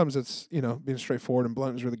sometimes it's, being straightforward and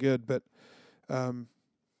blunt is really good, but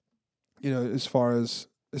as far as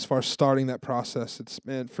starting that process, it's,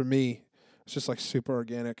 man, for me, it's just like super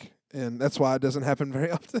organic, and that's why it doesn't happen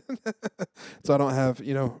very often. So I don't have,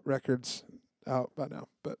 records out by now,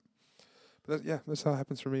 but that's how it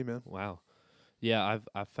happens for me, man. Wow. Yeah,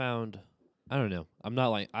 I've found, I don't know. I'm not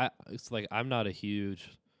like, I'm not a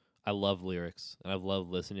huge, I love lyrics, and I love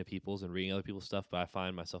listening to people's and reading other people's stuff, but I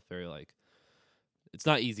find myself very it's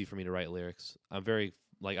not easy for me to write lyrics. I'm very,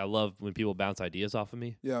 I love when people bounce ideas off of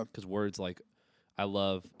me. Yeah. Because words, I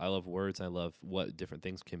love words, and I love what different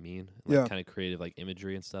things can mean. Kind of creative,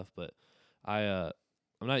 imagery and stuff, but I'm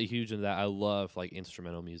not huge into that. I love,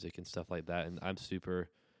 instrumental music and stuff like that, and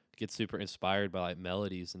get super inspired by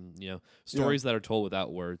melodies and stories that are told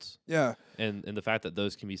without words. Yeah. And the fact that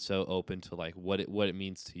those can be so open to what it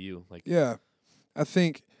means to you. Yeah. I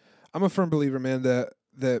think I'm a firm believer, man,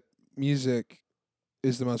 that music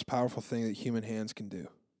is the most powerful thing that human hands can do.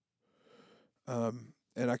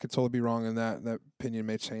 And I could totally be wrong in that, and that opinion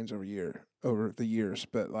may change over the years,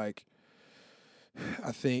 but I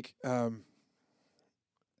think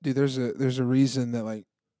dude, there's a reason that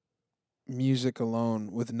music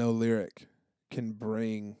alone with no lyric can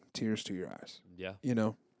bring tears to your eyes. Yeah.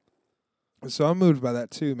 So I'm moved by that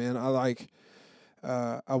too, man. I've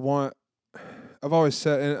always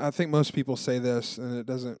said, and I think most people say this, and it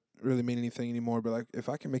doesn't really mean anything anymore, but if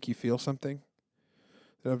I can make you feel something,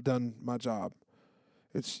 then I've done my job.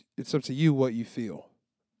 It's up to you what you feel,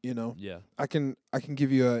 Yeah. I can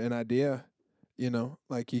give you an idea, you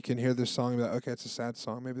can hear this song and be like, okay, it's a sad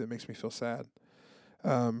song, maybe that makes me feel sad.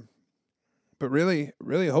 But really,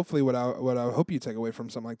 hopefully what I hope you take away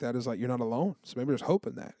from something like that is you're not alone. So maybe there's hope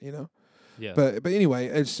in that, Yeah. But anyway,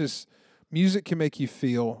 it's just music can make you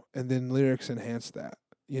feel, and then lyrics enhance that,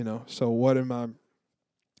 So what am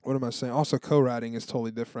I saying? Also, co-writing is totally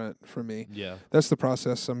different for me. Yeah. That's the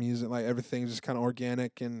process I'm using. Everything's just kind of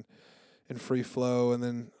organic and free flow, and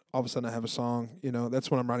then all of a sudden I have a song.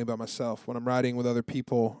 That's when I'm writing by myself. When I'm writing with other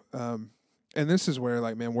people, and this is where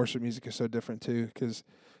man, worship music is so different too, because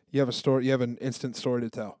you have a story, you have an instant story to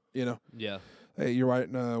tell. Yeah. Hey, you're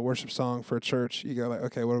writing a worship song for a church. You go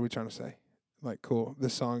okay, what are we trying to say? Cool.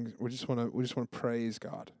 This song, we just want to praise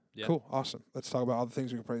God. Yeah. Cool, awesome. Let's talk about all the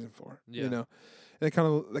things we can praise him for. Yeah. You know, and it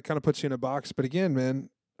kind of puts you in a box. But again, man,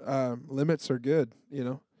 limits are good. You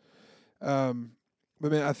know,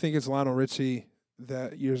 but man, I think it's Lionel Richie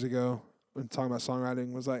that years ago when talking about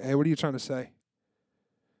songwriting was like, "Hey, what are you trying to say?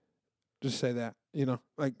 Just say that." You know,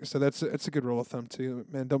 like so it's a good rule of thumb too,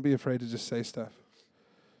 man. Don't be afraid to just say stuff,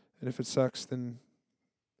 and if it sucks, then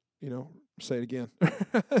you know, say it again.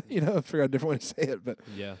 You know, figure out a different way to say it. But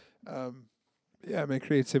Yeah. yeah, man,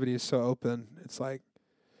 creativity is so open. It's like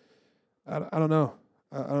I don't know.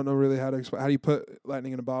 I don't know really how to explain. How do you put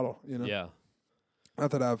lightning in a bottle? You know. Yeah.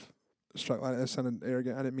 Not that I've struck lightning. That sounded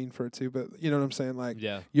arrogant. I didn't mean for it to, but you know what I'm saying. Like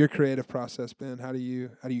Yeah. your creative process, Ben. How do you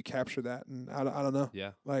capture that? And I don't know.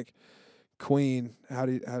 Yeah. Like Queen, how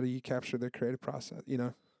do you capture their creative process? You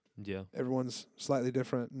know, Yeah. everyone's slightly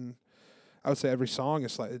different, and I would say every song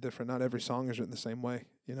is slightly different. Not every song is written the same way.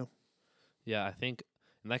 You know. Yeah, I think,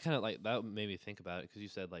 and that kind of like that made me think about it because you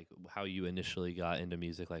said like how you initially got into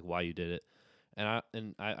music, like why you did it,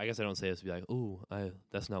 and I guess I don't say this to be like, ooh,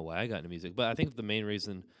 that's not why I got into music, but I think the main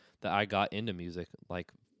reason that I got into music,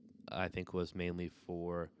 like, I think was mainly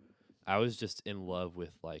for I was just in love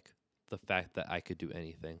with like the fact that I could do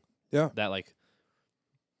anything. Yeah. That like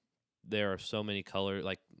there are so many colors,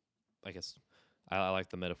 like I guess I like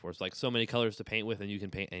the metaphors, like so many colors to paint with, and you can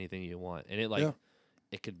paint anything you want, and it like. Yeah.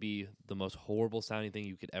 It could be the most horrible sounding thing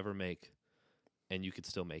you could ever make, and you could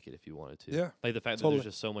still make it if you wanted to. Yeah, like the fact totally. that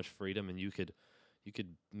there's just so much freedom, and you could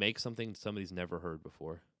make something somebody's never heard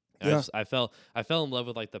before. And Yeah. I fell in love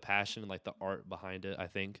with like the passion and like the art behind it. I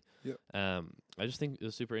think. Yep. I just think it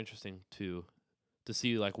was super interesting to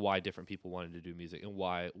see like why different people wanted to do music and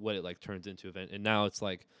what it like turns into event. And now it's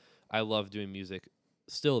like I love doing music,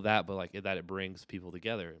 still that, but like that it brings people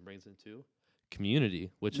together and brings into community,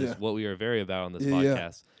 which is what we are very about on this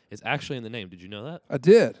podcast. It's actually in the name. Did you know that? I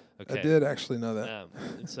did. Okay. I did actually know that.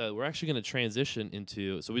 And so we're actually going to transition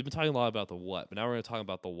into. So we've been talking a lot about the what, but now we're going to talk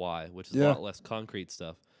about the why, which is a lot less concrete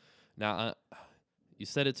stuff. Now, you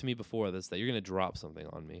said it to me before this that you're going to drop something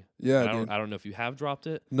on me. Yeah, I don't know if you have dropped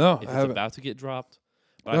it. No, if I it's haven't. about to get dropped.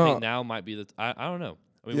 But No. I think now might be the. I don't know.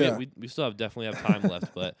 I mean, we still definitely have time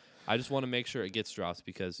left, but I just want to make sure it gets dropped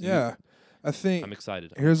because I think I'm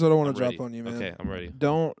excited. Here's what I want to drop ready. on you, man. Okay, I'm ready.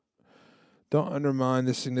 Don't undermine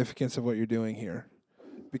the significance of what you're doing here,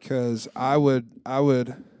 because I would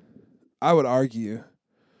argue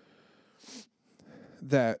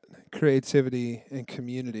that creativity and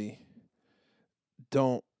community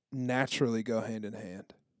don't naturally go hand in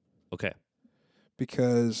hand. Okay.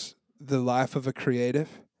 Because the life of a creative,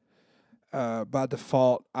 by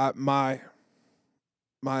default, my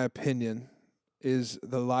opinion is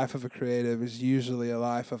the life of a creative is usually a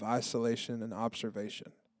life of isolation and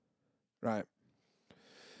observation, right?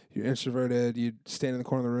 You're introverted, you stand in the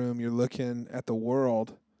corner of the room, you're looking at the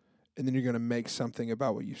world, and then you're going to make something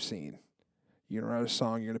about what you've seen. You're going to write a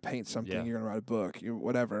song, you're going to paint something, you're going to write a book,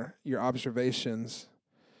 whatever. Your observations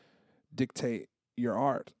dictate your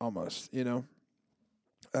art almost, you know?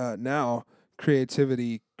 Now,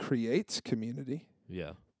 creativity creates community.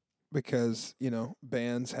 Yeah. Because, you know,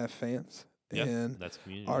 bands have fans. Yep, and that's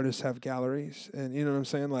community. Artists have galleries, and you know what I'm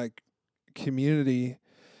saying? Like, community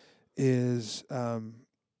is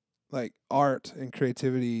like art and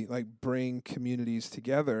creativity like bring communities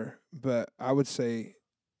together. But I would say,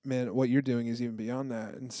 man, what you're doing is even beyond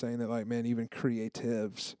that, and saying that like, man, even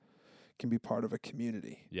creatives can be part of a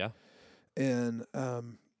community. Yeah. And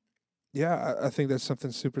I think that's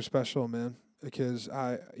something super special, man. Because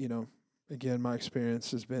again, my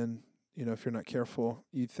experience has been, if you're not careful,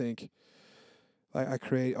 you think. Like, I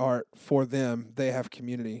create art for them. They have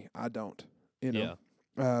community. I don't, Yeah.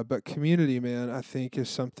 But community, man, I think is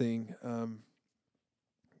something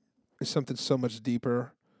so much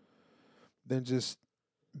deeper than just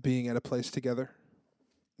being at a place together.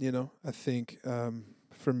 I think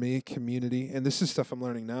for me, community, and this is stuff I'm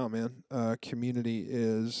learning now, man. Community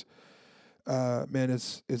is, man,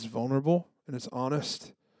 it's vulnerable and it's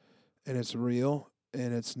honest and it's real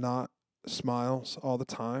and it's not smiles all the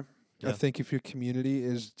time. Yeah. I think if your community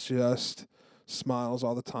is just smiles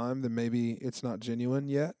all the time, then maybe it's not genuine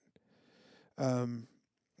yet.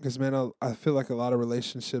 Because, man, I feel like a lot of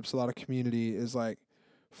relationships, a lot of community is like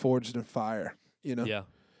forged in fire, Yeah.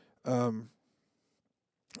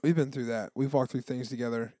 We've been through that. We've walked through things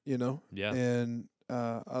together, Yeah. And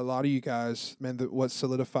a lot of you guys, man, what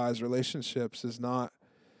solidifies relationships is not,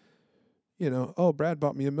 oh, Brad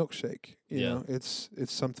bought me a milkshake. You know, it's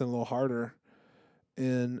something a little harder.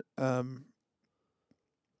 And I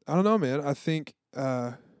don't know, man. I think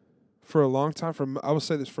for a long time, I will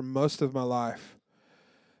say this, for most of my life,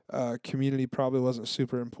 community probably wasn't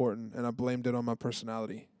super important, and I blamed it on my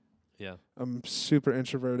personality. Yeah. I'm super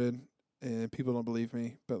introverted, and people don't believe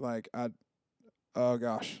me. But like oh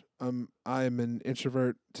gosh, I am an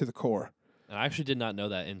introvert to the core. And I actually did not know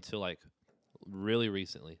that until like really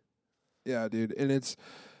recently. Yeah, dude. And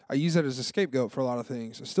I use that as a scapegoat for a lot of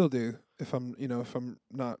things. I still do if I'm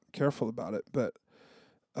not careful about it. But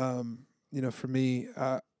for me,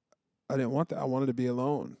 I didn't want that. I wanted to be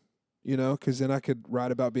alone. Because then I could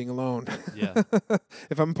write about being alone. Yeah.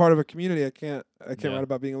 If I'm part of a community, I can't Yeah. write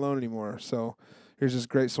about being alone anymore. So here's this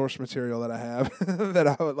great source material that I have that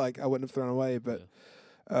I wouldn't have thrown away. But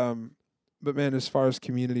but man, as far as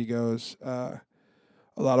community goes, a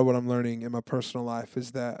lot of what I'm learning in my personal life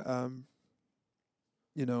is that I'll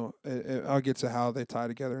get to how they tie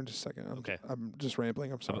together in just a second. Okay. I'm just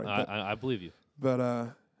rambling. I'm sorry. I believe you.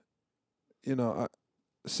 But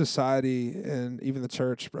society and even the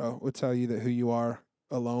church, bro, would tell you that who you are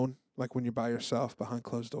alone, like when you're by yourself behind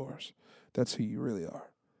closed doors, that's who you really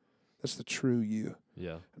are. That's the true you.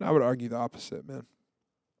 Yeah. And I would argue the opposite, man.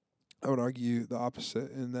 I would argue the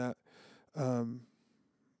opposite in that,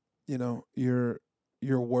 your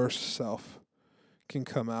worst self can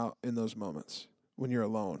come out in those moments when you're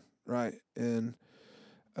alone, right? And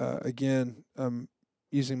again, I'm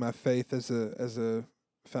using my faith as a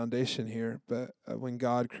foundation here, but when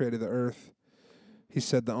God created the earth, he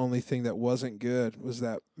said the only thing that wasn't good was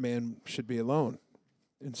that man should be alone.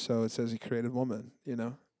 And so it says he created woman,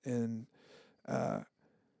 and I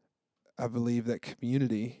believe that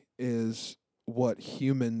community is what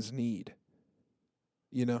humans need,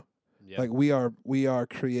 Yeah. like we are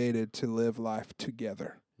created to live life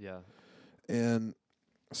together. Yeah. And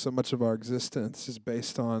so much of our existence is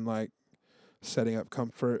based on like setting up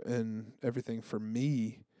comfort and everything for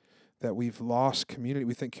me, that we've lost community.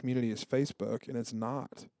 We think community is Facebook, and it's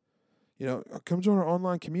not. Come join our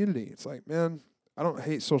online community. It's like, man, I don't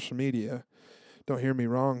hate social media. Don't hear me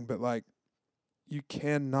wrong, but like, you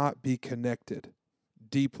cannot be connected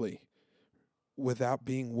deeply without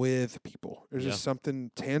being with people. There's just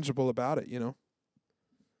something tangible about it,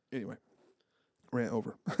 Anyway, rant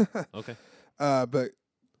over. Okay. But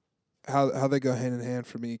how they go hand in hand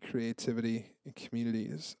for me, creativity and community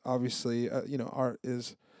is obviously, art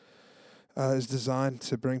is designed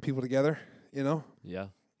to bring people together, Yeah.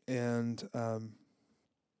 and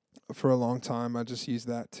for a long time I just used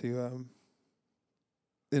that to,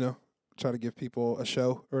 try to give people a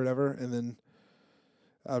show or whatever, and then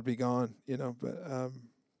I'd be gone, But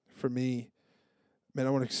for me, man, I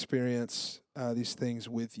want to experience these things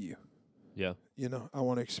with you. Yeah. I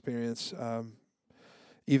want to experience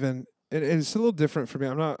even, and it's a little different for me.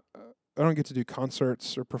 I don't get to do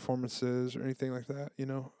concerts or performances or anything like that,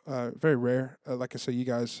 very rare. Like I say, you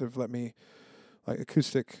guys have let me like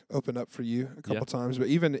acoustic open up for you a couple times, but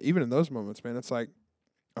even in those moments, man, it's like,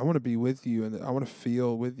 I want to be with you and I want to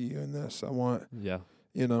feel with you in this. I want,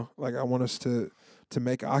 like I want us to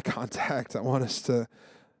make eye contact. I want us to,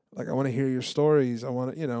 like, I want to hear your stories. I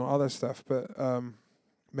want to, all that stuff. But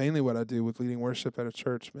mainly what I do with leading worship at a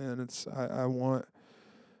church, man, it's I want,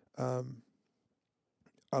 I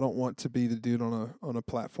don't want to be the dude on a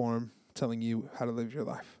platform telling you how to live your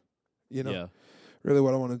life. Yeah. Really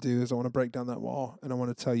what I want to do is I want to break down that wall, and I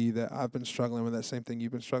want to tell you that I've been struggling with that same thing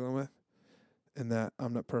you've been struggling with, and that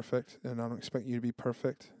I'm not perfect, and I don't expect you to be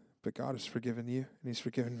perfect, but God has forgiven you, and he's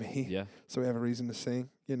forgiven me. Yeah. So we have a reason to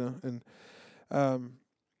sing, and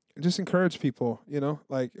just encourage people,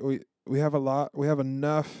 like we have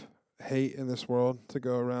enough hate in this world to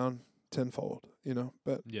go around tenfold,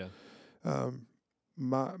 but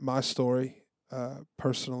my story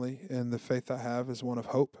personally and the faith I have is one of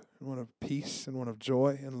hope and one of peace and one of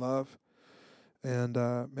joy and love. And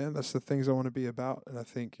man, that's the things I want to be about. And I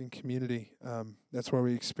think in community, that's where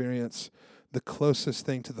we experience the closest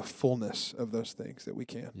thing to the fullness of those things that we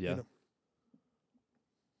can. Yeah.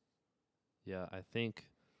 Yeah, I think.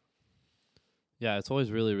 Yeah, it's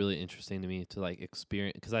always really, really interesting to me to like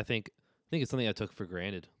experience, because I think it's something I took for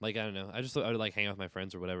granted. Like, I don't know, I would like hang out with my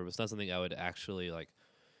friends or whatever, but it's not something I would actually like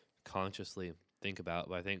consciously think about.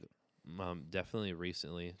 But I think definitely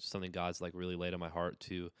recently, it's something God's like really laid on my heart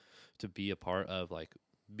to be a part of, like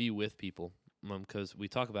be with people, because we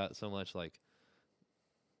talk about it so much, like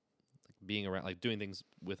being around, like doing things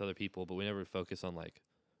with other people, but we never focus on like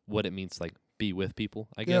what it means to like be with people,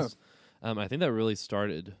 I guess. I think that really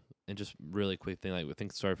started, and just really quick thing, like I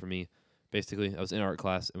think it started for me. Basically, I was in art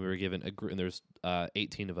class, and we were given and there's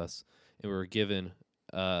 18 of us, and we were given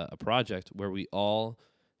a project where we all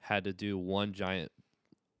had to do one giant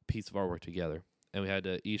piece of artwork together, and we had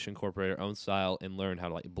to each incorporate our own style and learn how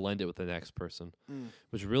to like blend it with the next person,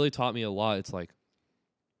 which really taught me a lot. It's like,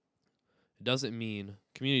 it doesn't mean,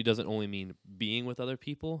 community doesn't only mean being with other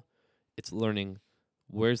people. it's learning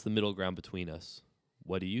where's the middle ground between us.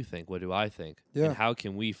 What do you think? What do I think? Yeah. And how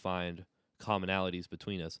can we find commonalities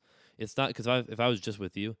between us? It's not because if I was just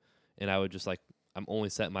with you and I would just like, I'm only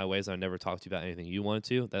set in my ways and I never talk to you about anything you wanted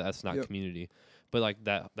to, that's not Yep. community. But like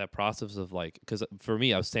that process of like, because for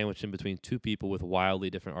me, I was sandwiched in between two people with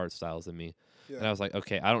wildly different art styles than me. Yeah. And I was like,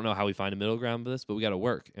 okay, I don't know how we find a middle ground with this, but we got to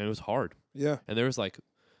work. And it was hard. Yeah. And there was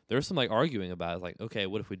some like arguing about it. Like, okay,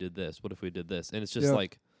 what if we did this? What if we did this? And it's just Yeah.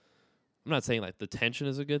 like, I'm not saying like the tension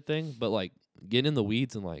is a good thing, but like getting in the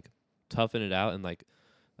weeds and like toughing it out. And like,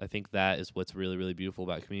 I think that is what's really, really beautiful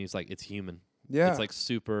about community. It's like, it's human. Yeah. It's like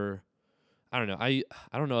super, I don't know. I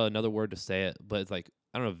don't know another word to say it, but it's like,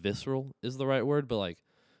 I don't know if visceral is the right word, but like,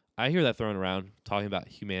 I hear that thrown around talking about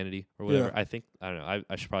humanity or whatever. Yeah. I don't know.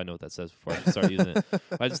 I should probably know what that says before I start using it.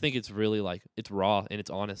 But I just think it's really like, it's raw and it's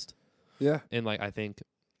honest. Yeah. And like, I think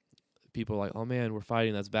people are like, oh man, we're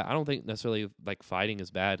fighting. That's bad. I don't think necessarily like fighting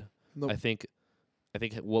is bad. Nope. I think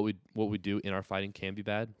what we do in our fighting can be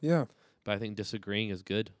bad. Yeah. But I think disagreeing is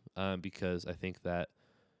good because I think that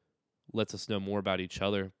lets us know more about each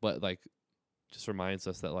other. But like, just reminds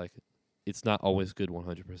us that like, it's not always good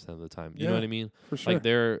 100% of the time. You know what I mean? For sure. Like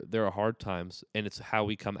there are hard times, and it's how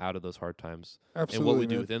we come out of those hard times. Absolutely. And what we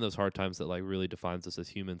do man. within those hard times that like really defines us as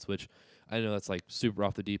humans, which I know that's like super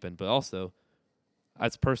off the deep end, but also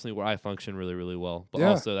that's personally where I function really, really well. But Yeah.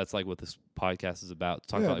 also that's like what this podcast is about.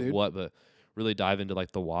 Talk about like dude. what, but really dive into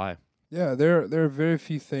like the why. Yeah, there are very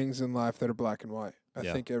few things in life that are black and white. I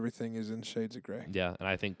Yeah. think everything is in shades of gray. Yeah. And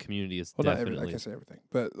I think community is Well, not every, definitely I can say everything,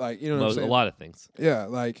 but like, you know what I'm a saying? lot of things. Yeah,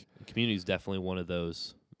 like, Community is definitely one of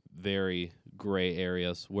those very gray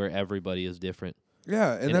areas where everybody is different.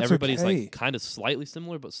 yeah, and that's everybody's okay. like kind of slightly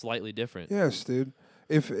similar, but slightly different. Yes, dude.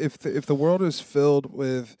 If the world is filled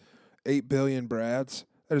with 8 billion Brads,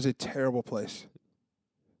 that is a terrible place.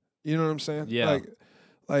 You know what I'm saying? Yeah.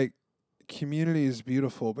 Like community is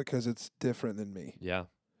beautiful because it's different than me. Yeah.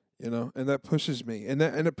 You know, and that pushes me, and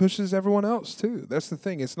it pushes everyone else too. That's the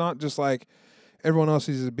thing. It's not just like everyone else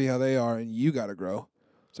needs to be how they are, and you got to grow.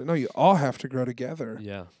 So no, you all have to grow together.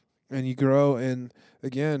 Yeah. And you grow in,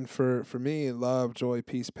 again, for me, love, joy,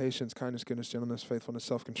 peace, patience, kindness, goodness, gentleness, faithfulness,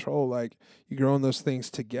 self-control. Like, you grow in those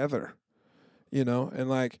things together, you know?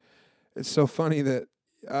 And, like, it's so funny that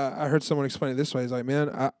I heard someone explain it this way. He's like,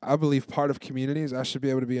 man, I believe part of community is I should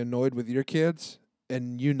be able to be annoyed with your kids,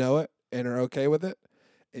 and you know it and are okay with it.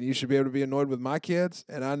 And you should be able to be annoyed with my kids,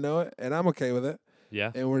 and I know it, and I'm okay with it.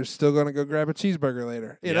 Yeah. And we're still going to go grab a cheeseburger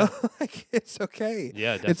later. You know? Like, it's okay.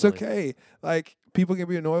 Yeah, definitely. It's okay. Like, people can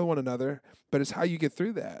be annoyed with one another, but it's how you get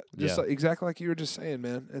through that. Just like, exactly like you were just saying,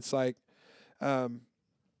 man. It's like, I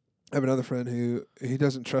have another friend who he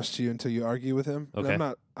doesn't trust you until you argue with him. Okay.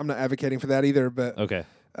 And I'm not advocating for that either, but Okay.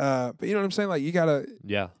 but you know what I'm saying? Like, you gotta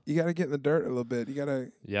Yeah. get in the dirt a little bit. You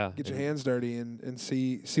gotta Yeah. get your hands dirty and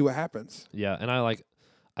see what happens. Yeah, and I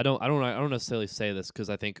don't necessarily say this because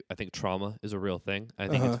I think trauma is a real thing. I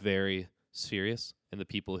think Uh-huh. it's very serious, and the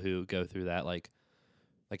people who go through that like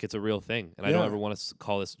it's a real thing. And I Yeah. don't ever want to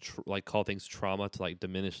call this call things trauma to like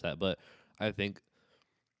diminish that, but I think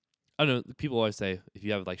I don't know. People always say if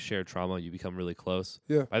you have like shared trauma, you become really close.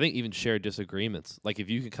 Yeah. I think even shared disagreements, like if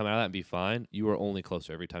you can come out of that and be fine, you are only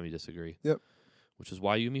closer every time you disagree. Yep. Which is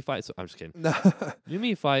why you and me fight. So I'm just kidding. Nah. You and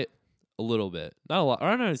me fight a little bit, not a lot. Or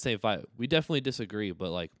I'm not even saying fight. We definitely disagree, but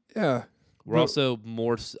like Yeah. we're But- also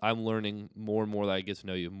more. I'm learning more and more that I get to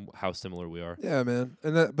know you, how similar we are. Yeah, man.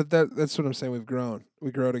 And that's what I'm saying. We've grown. We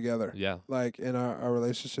grow together. Yeah. Like, and our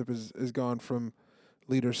relationship is gone from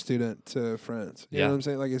leader student to friends. You Yeah. know what I'm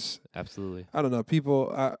saying? Like, it's, Absolutely. I don't know.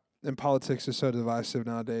 People in politics are so divisive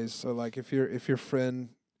nowadays. So like, if your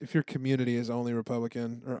community is only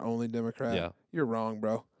Republican or only Democrat, Yeah. you're wrong,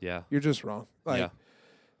 bro. Yeah. You're just wrong. Like, Yeah.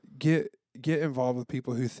 get involved with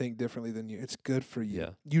people who think differently than you. It's good for you. Yeah.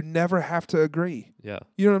 You never have to agree. Yeah.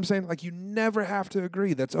 You know what I'm saying? Like, you never have to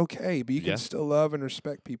agree. That's okay. But you Yeah. can still love and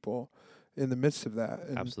respect people in the midst of that.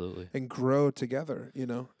 And, Absolutely. and grow together, you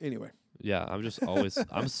know? Anyway. Yeah. I'm just always.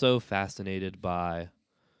 I'm so fascinated by,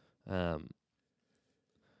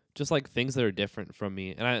 just like things that are different from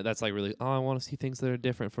me, and that's like really. Oh, I want to see things that are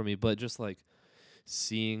different from me, but just like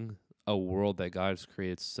seeing a world that God has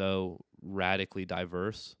created so radically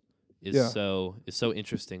diverse is Yeah. so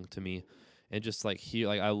interesting to me. And just like here,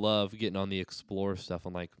 like I love getting on the explore stuff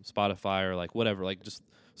on like Spotify or like whatever, like just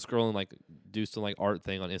scrolling, like do some like art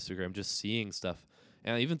thing on Instagram, just seeing stuff.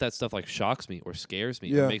 And even if that stuff like shocks me or scares me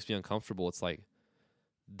Yeah. or makes me uncomfortable, it's like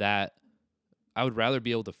that I would rather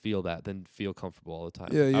be able to feel that than feel comfortable all the time.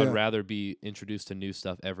 Yeah, I yeah. would rather be introduced to new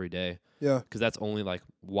stuff every day Yeah. because that's only like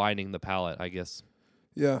widening the palette, I guess.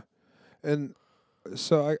 Yeah. And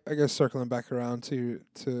so I guess circling back around to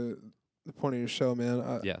the point of your show,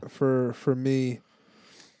 man. Yeah. For me,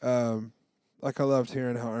 like I loved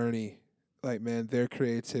hearing how Ernie, like, man, their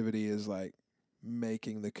creativity is like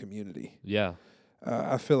making the community. Yeah.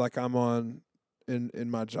 I feel like I'm on in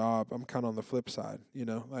my job. I'm kind of on the flip side, you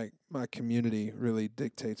know, like my community really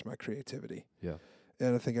dictates my creativity. Yeah.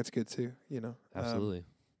 And I think that's good too, you know. Absolutely.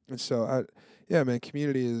 And so yeah, man,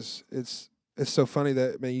 community it's so funny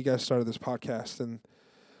that, man, you guys started this podcast, and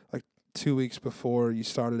like 2 weeks before you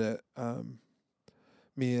started it,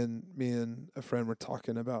 me and a friend were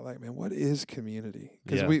talking about, like, man, what is community?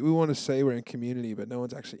 Because Yeah. we want to say we're in community, but no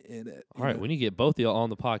one's actually in it. All right, we need to get both of y'all on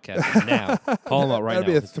the podcast now. Call them out right now.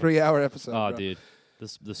 That'd be a 3-hour episode. Oh, bro. dude,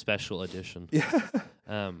 the special edition. Yeah.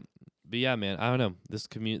 But yeah, man, I don't know. This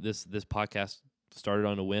podcast started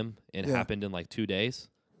on a whim and Yeah. happened in like 2 days,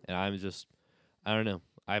 and I don't know.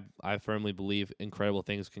 I firmly believe incredible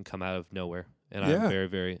things can come out of nowhere, and Yeah. I'm very,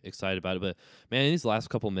 very excited about it. But man, in these last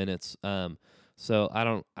couple minutes, so I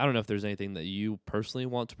don't know if there's anything that you personally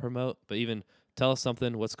want to promote, but even tell us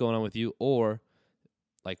something, what's going on with you, or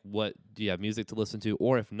like what do you have music to listen to,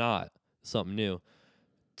 or if not, something new.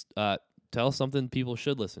 Tell us something people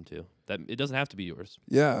should listen to. That it doesn't have to be yours.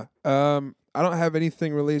 Yeah. I don't have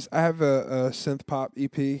anything released. I have a synth pop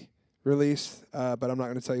EP released, but I'm not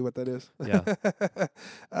going to tell you what that is.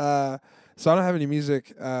 Yeah. So I don't have any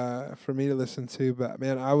music for me to listen to, but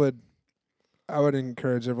man, I would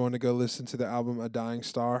encourage everyone to go listen to the album "A Dying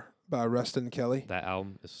Star" by Rustin Kelly. That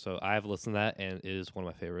album is so I have listened to that, and it is one of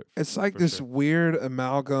my favorite. It's like this weird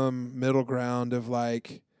amalgam middle ground of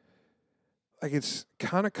like it's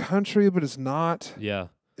kind of country, but it's not. Yeah.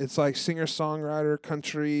 It's like singer-songwriter,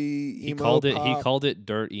 country, emo. He called it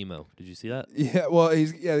dirt emo. Did you see that? Yeah, well, he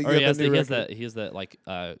has that like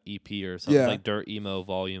EP or something, like dirt emo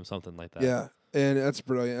volume, something like that. Yeah, and that's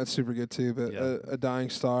brilliant. That's super good too. But Yeah. a Dying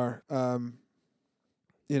Star.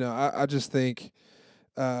 You know, I just think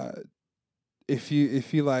if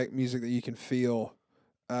you like music that you can feel,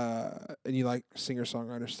 and you like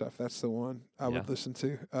singer-songwriter stuff, that's the one I would listen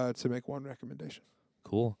to make one recommendation.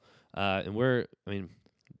 Cool. And where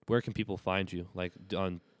can people find you? Like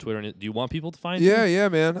on Twitter? Do you want people to find you? Yeah,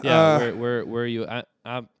 man. Yeah. Where are you?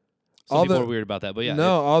 Some people are weird about that, but yeah.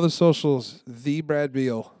 No, all the socials. The Brad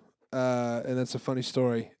Beal, and that's a funny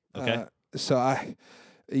story. Okay.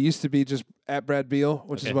 It used to be just at Brad Beal,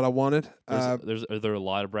 which is what I wanted. Are there a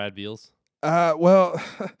lot of Brad Beals? Well,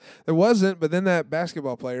 there wasn't, but then that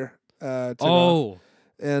basketball player took off.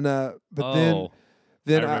 And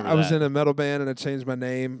then I was in a metal band, and I changed my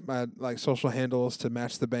name, my like social handles to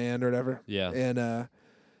match the band or whatever. Yeah. And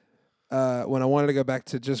when I wanted to go back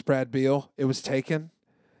to just Brad Beal, it was taken.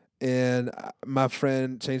 And my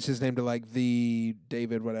friend changed his name to like the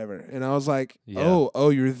David whatever, and I was like, oh,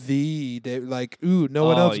 you're the David, like, ooh, no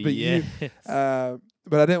one else but you. But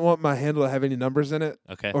I didn't want my handle to have any numbers in it,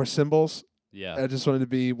 or symbols. Yeah, I just wanted to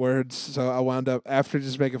be words, so I wound up, after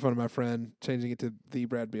just making fun of my friend, changing it to the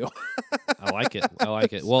Brad Beal. I like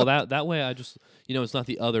it. Well, that way I just, it's not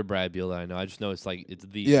the other Brad Beal that I know. I just know it's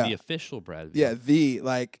the official Brad Beal. Yeah,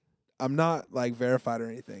 like, I'm not like verified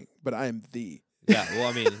or anything, but I am the. Yeah, well,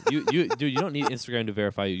 I mean, you don't need Instagram to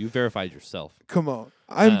verify you. You verified yourself. Come on,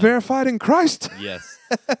 I'm verified in Christ. Yes.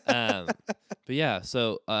 But yeah,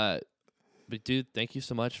 so, but dude, thank you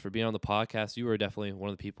so much for being on the podcast. You were definitely one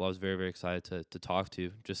of the people I was very, very excited to talk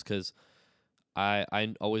to, just because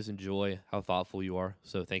I always enjoy how thoughtful you are.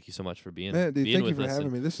 So thank you so much for being Man, dude, being thank with you for us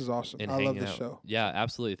having me. This is awesome. I love this show. Yeah,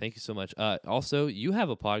 absolutely. Thank you so much. Also, you have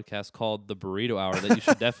a podcast called The Burrito Hour that you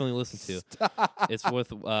should definitely listen to. Stop. It's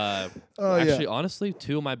with honestly,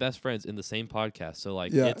 two of my best friends in the same podcast. So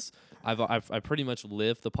like I pretty much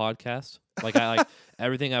live the podcast. Like I like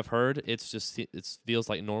everything I've heard. It feels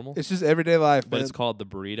like normal. It's just everyday life, but man. It's called The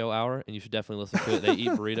Burrito Hour, and you should definitely listen to it. They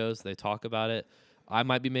eat burritos. They talk about it. I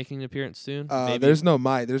might be making an appearance soon. There's no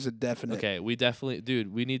might. There's a definite. Okay, we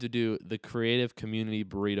need to do the Creative Community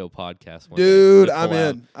Burrito podcast one Dude, day. I'm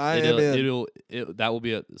in. I am in. That will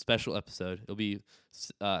be a special episode. It'll be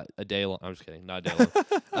a day long. I'm just kidding. Not a day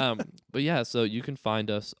long. But yeah, so you can find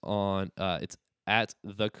us on, it's at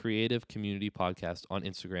the Creative Community Podcast on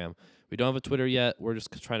Instagram. We don't have a Twitter yet. We're just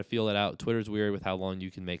trying to feel it out. Twitter's weird with how long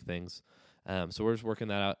you can make things. So we're just working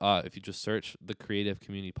that out. If you just search the Creative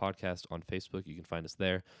Community Podcast on Facebook, you can find us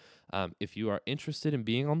there. If you are interested in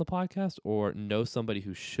being on the podcast or know somebody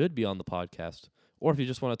who should be on the podcast, or if you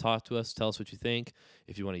just want to talk to us, tell us what you think.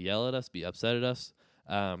 If you want to yell at us, be upset at us,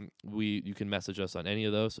 you can message us on any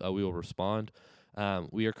of those. We will respond.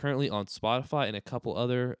 We are currently on Spotify and a couple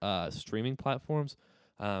other streaming platforms.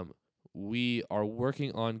 We are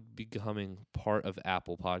working on becoming part of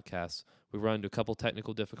Apple Podcasts. We run into a couple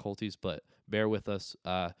technical difficulties, but bear with us.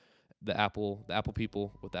 the Apple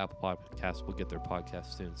people with the Apple Podcast will get their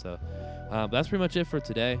podcast soon. So that's pretty much it for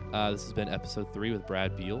today. This has been episode 3 with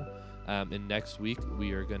Brad Beal. And next week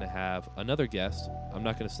we are going to have another guest. I'm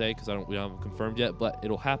not going to say because we don't have it confirmed yet, but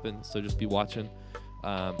it'll happen. So just be watching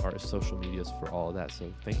our social medias for all of that.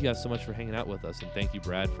 So thank you guys so much for hanging out with us, and thank you,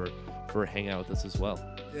 Brad, for hanging out with us as well.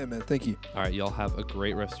 Yeah, man. Thank you. All right, y'all have a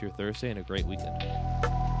great rest of your Thursday and a great weekend.